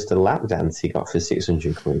than just a lap dance he got for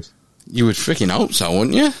 £600? You would freaking hope so,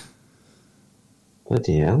 wouldn't you?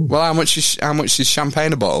 Bloody hell. Well, how much is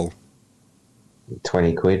champagne a bottle?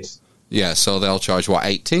 £20. Yeah, so they'll charge what,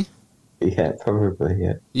 80? Yeah, probably,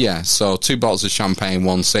 yeah. Yeah, so 2 bottles of champagne,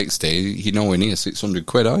 160. You're nowhere near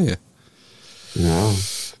 £600, are you? No.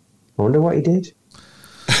 I wonder what he did.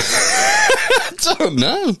 I don't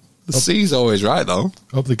know. The C's always right, though.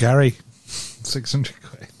 Up the Gary, £600.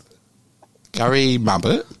 Gary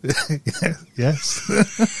Mabbott? Yes.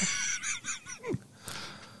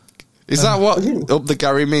 Is that what up the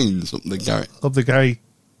Gary means? Up the Gary. Up the Gary,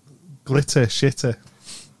 glitter shitter.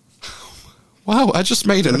 Wow, I just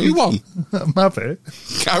made a new one. Mabbit.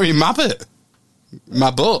 Gary Mabbott.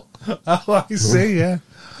 My butt. Oh, I see. Yeah,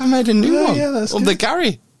 I made a new one. Yeah, that's up good. the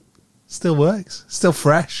Gary. Still works. Still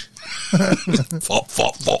fresh. Fresh.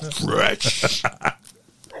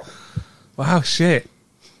 Wow, shit.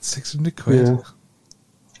 £600. Yeah.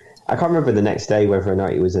 I can't remember the next day whether or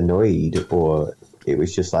not he was annoyed or it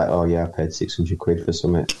was just like, oh yeah, I paid £600 for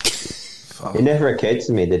something. It never occurred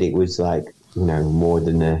to me that it was like, more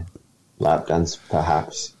than a lap dance,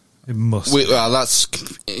 perhaps. It must. Well, that's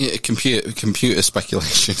computer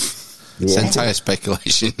speculation. It's Yeah. entire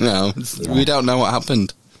speculation. We don't know what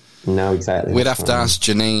happened. No, exactly. We'd have to ask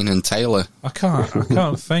Janine and Taylor. I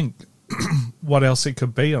can't think what else it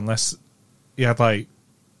could be unless he had like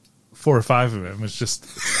 4 or 5 of them. Was just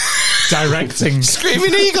directing.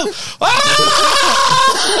 Screaming Eagle.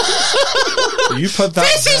 You put that.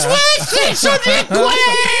 This is worth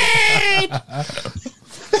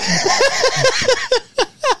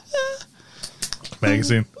 £600.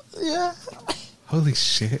 Amazing. Yeah. Holy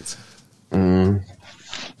shit.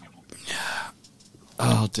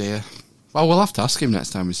 Oh dear. Well, we'll have to ask him next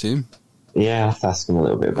time we see him. Yeah, I'll have to ask him a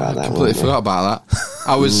little bit about that. Completely forgot about that.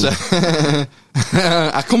 I was...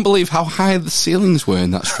 I couldn't believe how high the ceilings were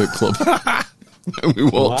in that strip club when we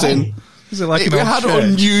walked in. Is it like We had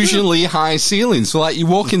unusually high ceilings. So, like, you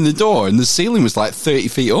walk in the door and the ceiling was like 30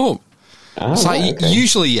 feet up. Oh, It's like, right, okay.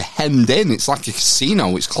 usually you're hemmed in. It's like a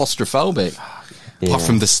casino. It's claustrophobic. Yeah. Apart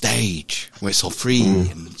from the stage, where it's all free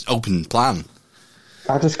and open plan.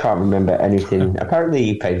 I just can't remember anything. Apparently,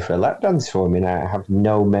 you paid for a lap dance for me, and I have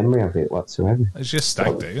no memory of it whatsoever. It's just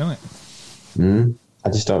stag do, isn't it? I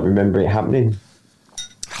just don't remember it happening.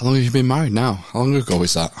 How long have you been married now? How long ago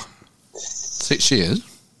was that? 6 years?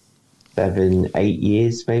 7, 8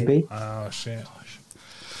 years, maybe. Oh, shit.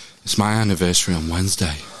 It's my anniversary on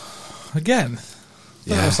Wednesday. Again?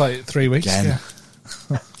 Yeah. That was like 3 weeks Again.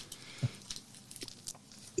 ago.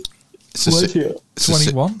 It's a si- it? it's a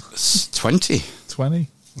si- 21? It's 20. 20?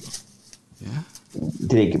 Yeah.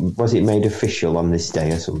 Was it made official on this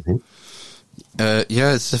day or something? Yeah,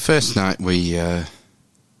 it's the first night we met.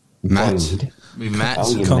 Bond. We met.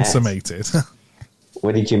 Oh, you Consummated.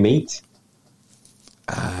 Where did you meet?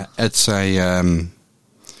 It's a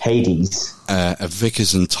Hades.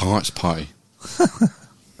 Vickers and Tarts party.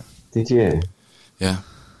 Did you? Yeah.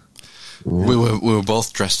 We were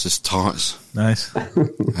both dressed as tarts. Nice. I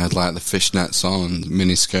had like the fishnets on and the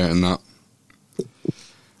miniskirt and that.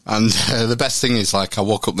 And the best thing is, like, I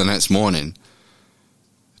woke up the next morning,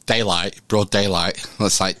 broad daylight,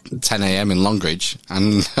 that's like 10 a.m. in Longridge,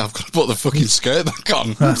 and I've got to put the fucking skirt back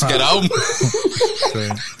on to get home.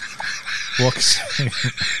 Walk of shame.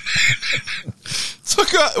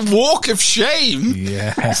 Took a walk of shame.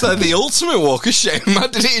 Yeah. It's like the ultimate walk of shame. I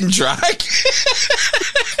did it in drag.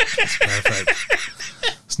 Perfect.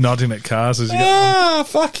 It's nodding at cars as you get Ah,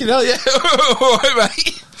 fucking hell, yeah. Right,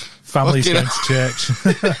 mate. families fucking going to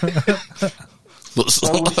church.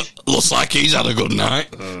 Looks like he's had a good night.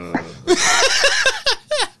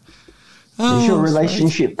 Was your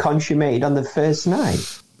relationship consummated on the first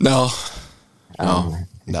night? No. Oh.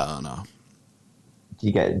 No. Do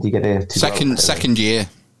you get a Second year.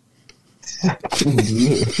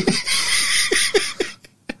 year?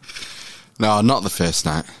 No, not the first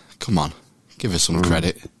night. Come on. Give us some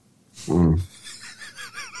credit.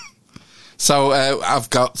 So, I've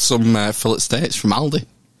got some fillet steaks from Aldi.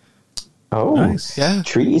 Oh, Nice. Yeah.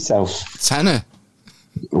 Treat yourself. Tenner.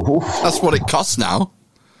 Oof. That's what it costs now.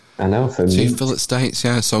 I know for 2 me. fillet steaks,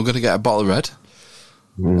 yeah. So I'm going to get a bottle of red.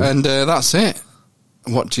 And that's it.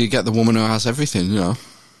 What do you get the woman who has everything, you know?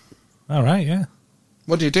 All right, yeah.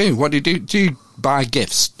 What do you do? What do you do? Do you buy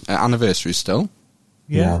gifts at anniversaries still?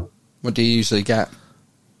 Yeah. What do you usually get?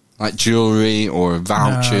 Like jewellery or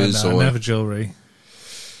vouchers? No, or never jewellery.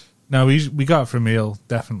 No, we got it for a meal,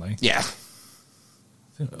 definitely. Yeah.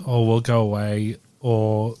 Or we'll go away,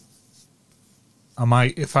 or I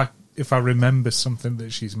might, if I remember something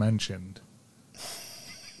that she's mentioned,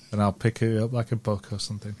 then I'll pick it up like a book or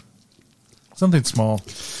something. Something small.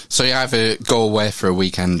 So you either go away for a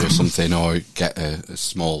weekend or something, or get a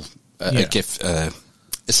small a gift, a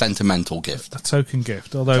sentimental gift. A token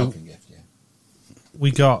gift. Although Token gift, yeah.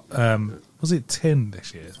 we got, was it tin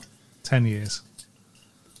this year? 10 years.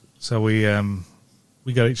 So we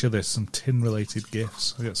got each other some tin-related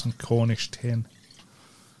gifts. I got some Cornish tin.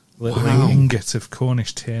 A little ingot of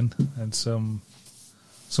Cornish tin and some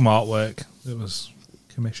artwork that was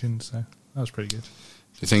commissioned, so that was pretty good.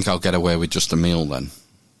 Do you think I'll get away with just a meal then?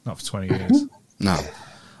 Not for 20 years. No.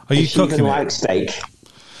 Are you Does she even cooking like it? steak?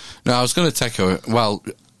 No, I was going to take her... Well,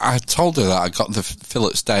 I told her that I got the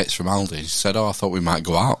fillet steaks from Aldi. She said, I thought we might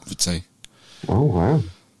go out for tea. Oh, wow.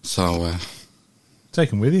 So,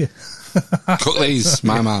 Take them with you. cook these,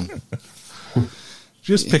 my man.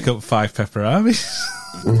 Just pick up 5 pepperonis.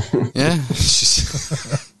 Yeah.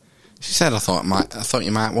 She said, I thought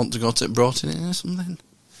you might want to go to Broughton Inn or something.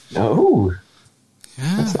 Oh,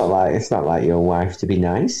 Yeah. it's not like your wife to be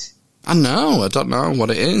nice. I know. I don't know what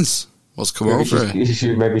it is. What's come over her.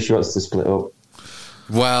 Maybe she wants to split up.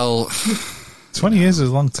 Well, 20 years is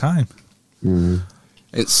a long time.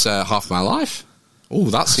 it's half my life. Oh,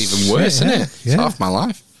 that's even worse, Shit, isn't yeah, it? It's yeah. half my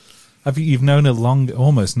life. You've known her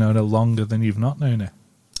almost known her longer than you've not known her.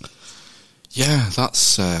 Yeah,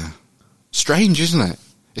 that's strange, isn't it?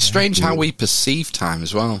 It's strange how we perceive time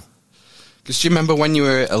as well. Because do you remember when you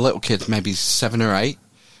were a little kid, maybe 7 or 8,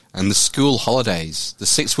 and the school holidays, the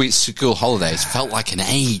 6-week school holidays felt like an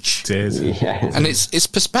age. It is. Yeah. And it's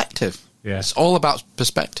perspective. Yeah. It's all about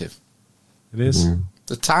perspective. It is.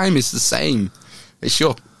 The time is the same. It's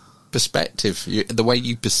your perspective, the way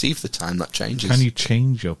you perceive the time that changes. Can you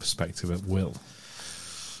change your perspective at will?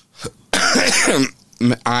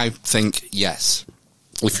 I think yes,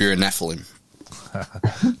 if you're a Nephilim.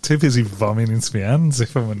 Too busy vomiting into my hands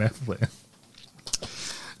if I'm a Nephilim.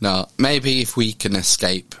 No, maybe if we can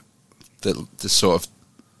escape the sort of...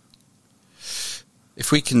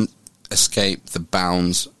 If we can escape the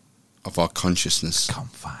bounds of our consciousness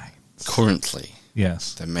Confines. currently,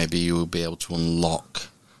 Yes. then maybe you will be able to unlock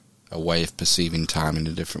a way of perceiving time in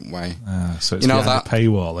a different way. So it's You know behind that- a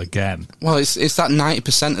paywall again. Well, it's that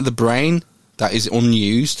 90% of the brain that is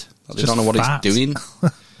unused. That they Just don't know what fat. it's doing.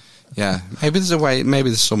 Yeah, maybe there's a way. Maybe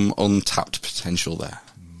there's some untapped potential there.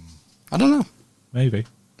 I don't know. Maybe.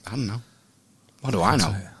 I don't know. What do I know?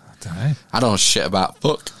 I don't know. I don't know shit about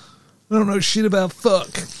fuck. I don't know shit about fuck.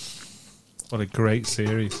 What a great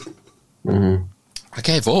series. I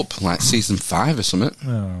gave up like season 5 or something.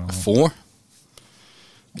 Oh. 4.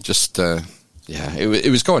 It just,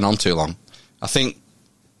 it was going on too long. I think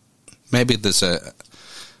maybe there's a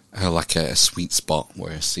sweet spot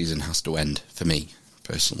where a season has to end for me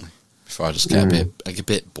personally before I just get a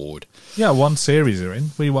bit bored. Yeah, one series are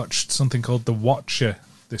in. We watched something called The Watcher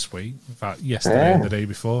this week. In fact, yesterday and the day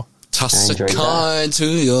before. Toss a enjoyed coin to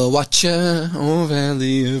your watcher, oh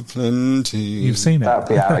valley of plenty. You've seen it. That'll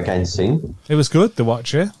be out again soon. It was good, The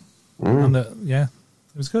Watcher. And it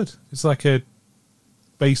was good. It's like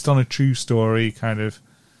based on a true story kind of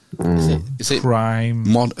Is it crime.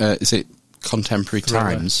 is it contemporary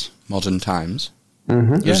Thriller. times, modern times?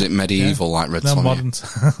 Or is it medieval like Red No,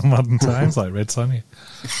 Sonja? modern times like Red Sonja.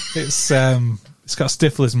 It's got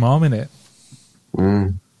Stifler's mom in it.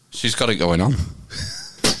 She's got it going on.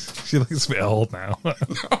 She looks a bit old now. I'm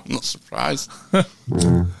not surprised.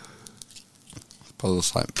 Probably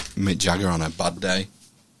looks like Mick Jagger on a bad day.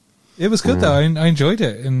 It was good though. I enjoyed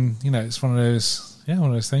it, and it's one of those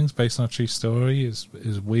things based on a true story. Is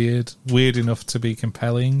weird enough to be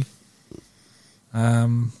compelling.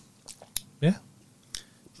 Yeah.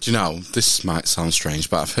 Do you know, this might sound strange,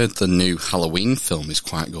 but I've heard the new Halloween film is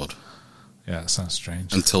quite good. Yeah, that sounds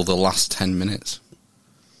strange. Until the last 10 minutes.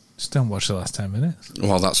 Just don't watch the last 10 minutes.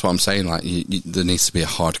 Well, that's what I'm saying. Like, there needs to be a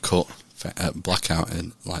hard cut, blackout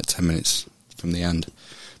in like 10 minutes from the end.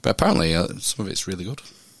 But apparently, some of it's really good.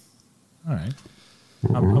 All right.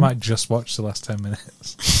 I might just watch the last 10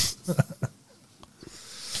 minutes.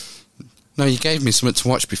 No, you gave me something to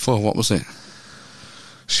watch before. What was it?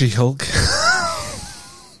 She-Hulk.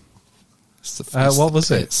 What was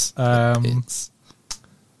it? It's a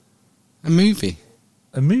movie.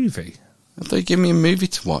 A movie? I thought you gave me a movie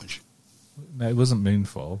to watch. No, it wasn't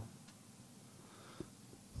Moonfall.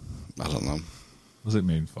 I don't know. Was it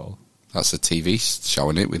Moonfall? That's a TV show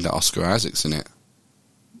in it with the Oscar Isaacs in it.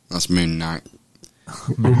 That's Moon Knight.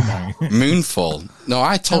 Moonlight. Moonfall. No,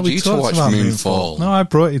 I told we you to talked watch about Moonfall. No, I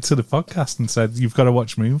brought it to the podcast and said, you've got to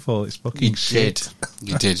watch Moonfall. It's fucking You shit. did.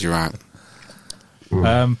 You did, you're right.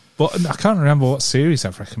 But I can't remember what series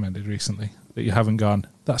I've recommended recently that you haven't gone,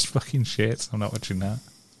 that's fucking shit. I'm not watching that.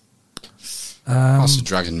 House of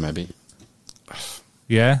Dragon, maybe.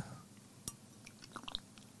 Yeah.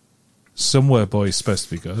 Somewhere Boy is supposed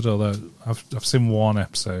to be good, although I've seen one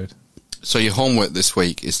episode. So your homework this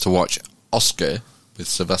week is to watch Oscar with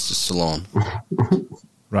Sylvester Stallone.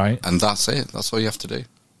 Right. And that's it. That's all you have to do.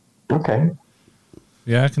 Okay.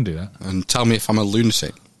 Yeah, I can do that. And tell me if I'm a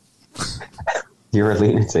lunatic. You're a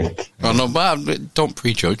lunatic. Oh, no, but don't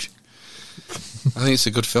prejudge. I think it's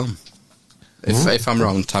a good film. If I'm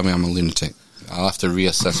wrong, tell me I'm a lunatic. I'll have to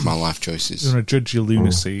reassess my life choices. You're going to judge your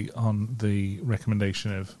lunacy on the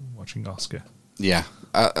recommendation of watching Oscar. Yeah.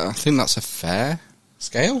 I think that's a fair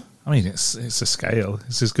scale. I mean, it's a scale.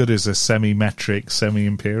 It's as good as a semi-metric,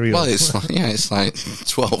 semi-imperial. Well, it's like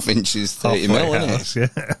 12 inches, 30 mil, isn't it? house, yeah.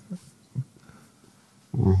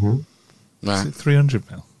 Is Right. it 300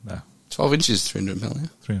 mil? No, 12 inches, 300 mil,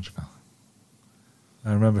 300 mil.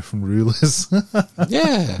 I remember from rulers.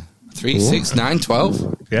 yeah. 3, 6, 9,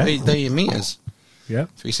 12. Yeah. They're your meters. Yeah,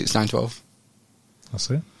 3, 6, 9, 12. that's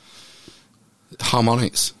it.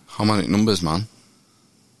 Harmonics. Harmonic numbers, man.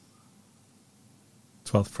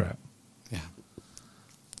 12th fret. Yeah.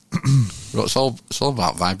 Well, it's all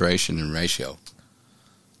about vibration and ratio.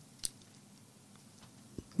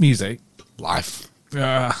 Music. Life.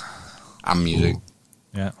 Yeah. And music.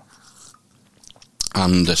 Yeah.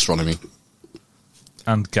 And astronomy.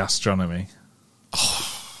 And gastronomy.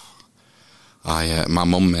 My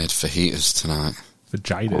mum made fajitas tonight.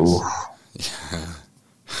 Vaginas.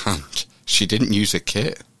 And she didn't use a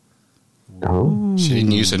kit. Oh, She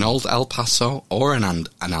didn't use an old El Paso or an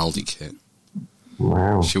Aldi kit.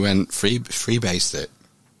 wow. She went freebased it.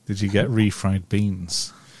 Did you get refried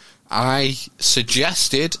beans? I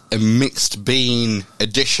suggested a mixed bean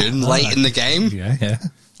addition late in the game Yeah.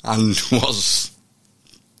 and was,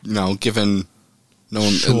 given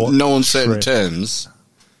no uncertain trip. terms,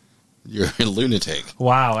 you're a lunatic.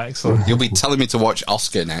 Wow, excellent. You'll be telling me to watch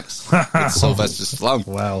Oscar next. It's Sylvester Stallone.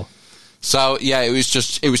 Well, So, yeah, it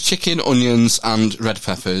was chicken, onions, and red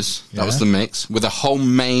peppers. That was the mix. With a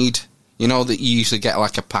homemade, you know, that you usually get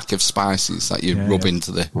like a pack of spices that you rub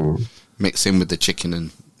into the, mix in with the chicken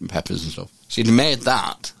and peppers and stuff. She'd made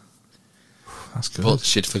that. That's good. But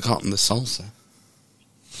she'd forgotten the salsa.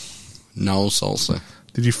 No salsa.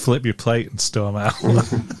 Did you flip your plate and storm out?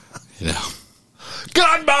 You know.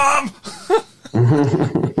 God, Mom!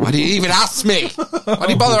 Why do you even ask me? Why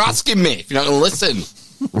do you bother asking me if you're not going to listen?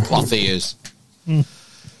 Cloth ears.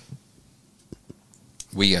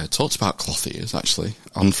 We talked about cloth ears, actually,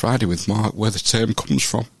 on Friday with Mark, where the term comes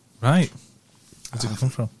from. Right. Where's it come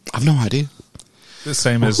from? I've no idea. The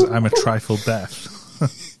same as I'm a trifle deaf.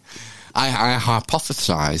 I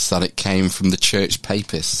hypothesise that it came from the church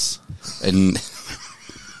papists. And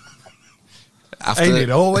Ain't it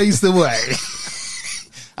always the way?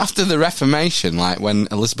 after the Reformation, like when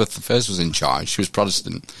Elizabeth I was in charge, she was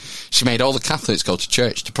Protestant. She made all the Catholics go to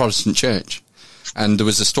church, to Protestant church. And there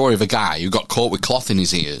was a story of a guy who got caught with cloth in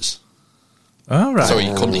his ears. Oh, right. So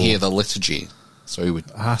he couldn't hear the liturgy. So he would...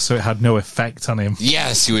 so it had no effect on him.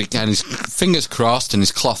 Yes, he would get his fingers crossed and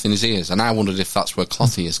his cloth in his ears. And I wondered if that's where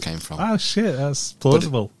cloth ears came from. Oh, shit, that's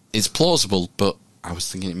plausible. It's plausible, but I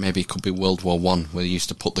was thinking maybe it could be World War I, where they used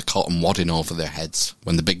to put the cotton wadding over their heads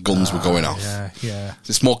when the big guns were going off. Yeah.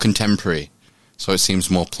 It's more contemporary, so it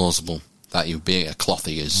seems more plausible that you'd be a cloth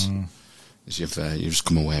ears. As you just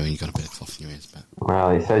come away and you've got a bit of cloth in your ears. But Well,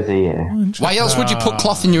 it says here. why else would you put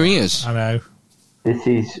cloth in your ears? I know. This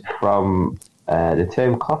is from the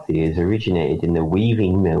term cloth ears originated in the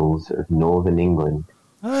weaving mills of northern England.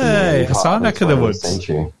 Hey, it's our neck of the 20th woods.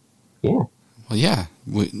 century. Yeah. Well, yeah,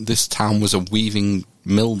 this town was a weaving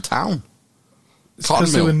mill town. It's Cotton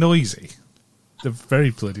because they mill. were noisy. They're very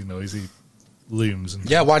bloody noisy looms. And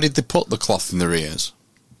Yeah, why did they put the cloth in their ears?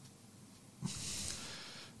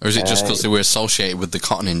 Or is it just because they were associated with the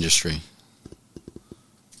cotton industry?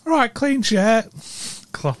 Right, clean shirt.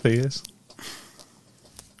 Cloth ears.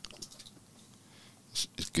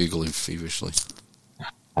 He's Googling feverishly.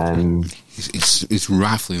 Um, He's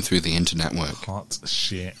rifling through the internet work. Hot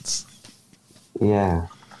shit. yeah.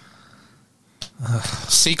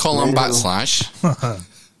 C://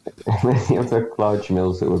 Many other large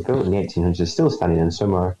mills that were built in the 1800s are still standing, and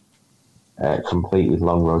some are complete with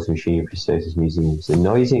long rows of machinery for services museums. The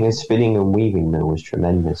noising of spinning and weaving mill was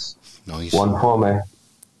tremendous. Noise. One former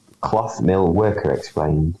cloth mill worker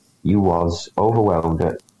explained, "You was overwhelmed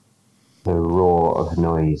at the roar of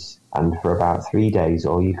noise, and for about 3 days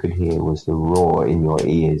all you could hear was the roar in your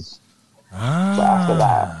ears. But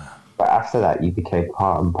after that you became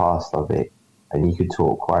part and parcel of it, and you could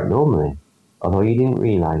talk quite normally. Although you didn't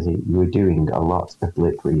realise it, you were doing a lot of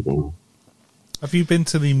lip reading." Have you been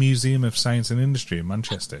to the Museum of Science and Industry in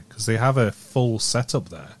Manchester? Because they have a full setup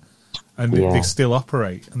there, and they still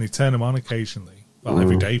operate, and they turn them on occasionally. Well,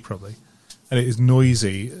 every day probably, and it is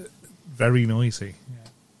noisy, very noisy.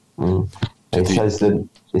 It says that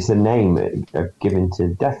it's a name given to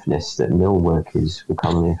deafness that mill workers were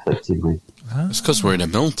commonly afflicted with. It's because we're in a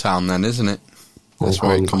mill town then, isn't it? That's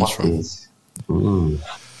where it comes from.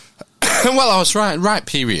 Well, I was right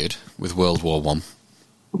period with World War I.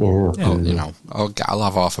 Yeah. You know, I'll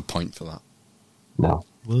have half a point for that. No.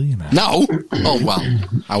 Will you now? No? Oh, well,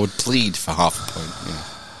 I would plead for half a point.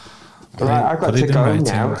 Yeah. Right, I've got Put to it in go writing.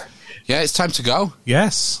 now. Yeah, it's time to go.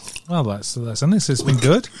 Yes. Well, that's end this. It's been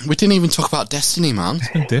good. We didn't even talk about Destiny, man. It's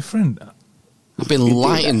been different. I've been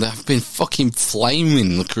lighting. I've been fucking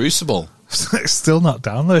flaming the Crucible. Still not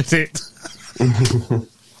downloaded it.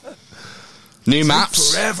 New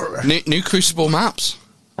maps. Forever. New Crucible maps.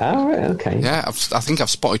 Oh, right, okay. Yeah, I think I've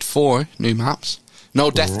spotted 4 new maps. No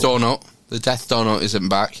Death Donut. The Death Donut isn't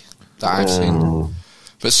back that I've seen.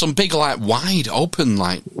 But some big, like, wide open,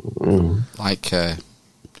 like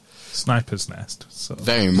Sniper's Nest. So.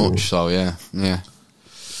 very much so, yeah.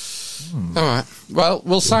 All right. Well,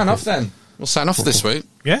 we'll sign off then. We'll sign off this week.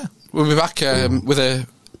 Yeah. We'll be back with the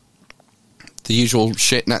usual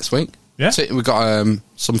shit next week. Yeah. That's it. We've got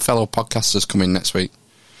some fellow podcasters coming next week.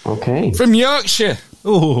 Okay. From Yorkshire.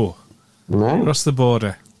 Ooh. Right. Across the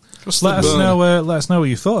border. Let us know what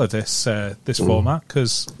you thought of this format,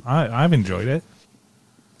 because I've enjoyed it.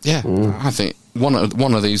 Yeah, I think one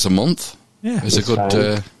of these a month is a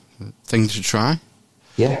good thing to try.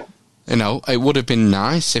 Yeah. You know, it would have been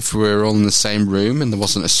nice if we were all in the same room and there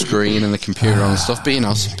wasn't a screen and a computer on and stuff, but, you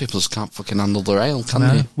know, some people just can't fucking handle their ale, can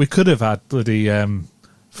they? We could have had bloody,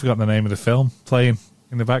 forgotten the name of the film, playing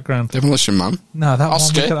in the background. Demolition Man. No, that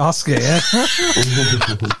Oscar. one. Oscar, yeah.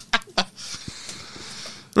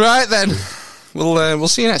 Right then, we'll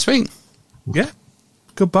see you next week. Yeah.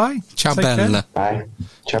 Goodbye. Ciao Take care. bella. Bye.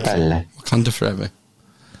 Ciao bella. Wakanda forever.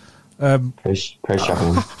 Press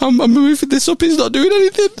shopping. I'm moving this up. It's not doing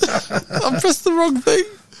anything. I pressed the wrong thing.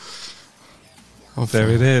 There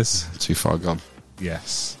it is. Too far gone.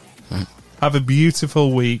 Yes. Right. Have a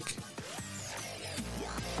beautiful week.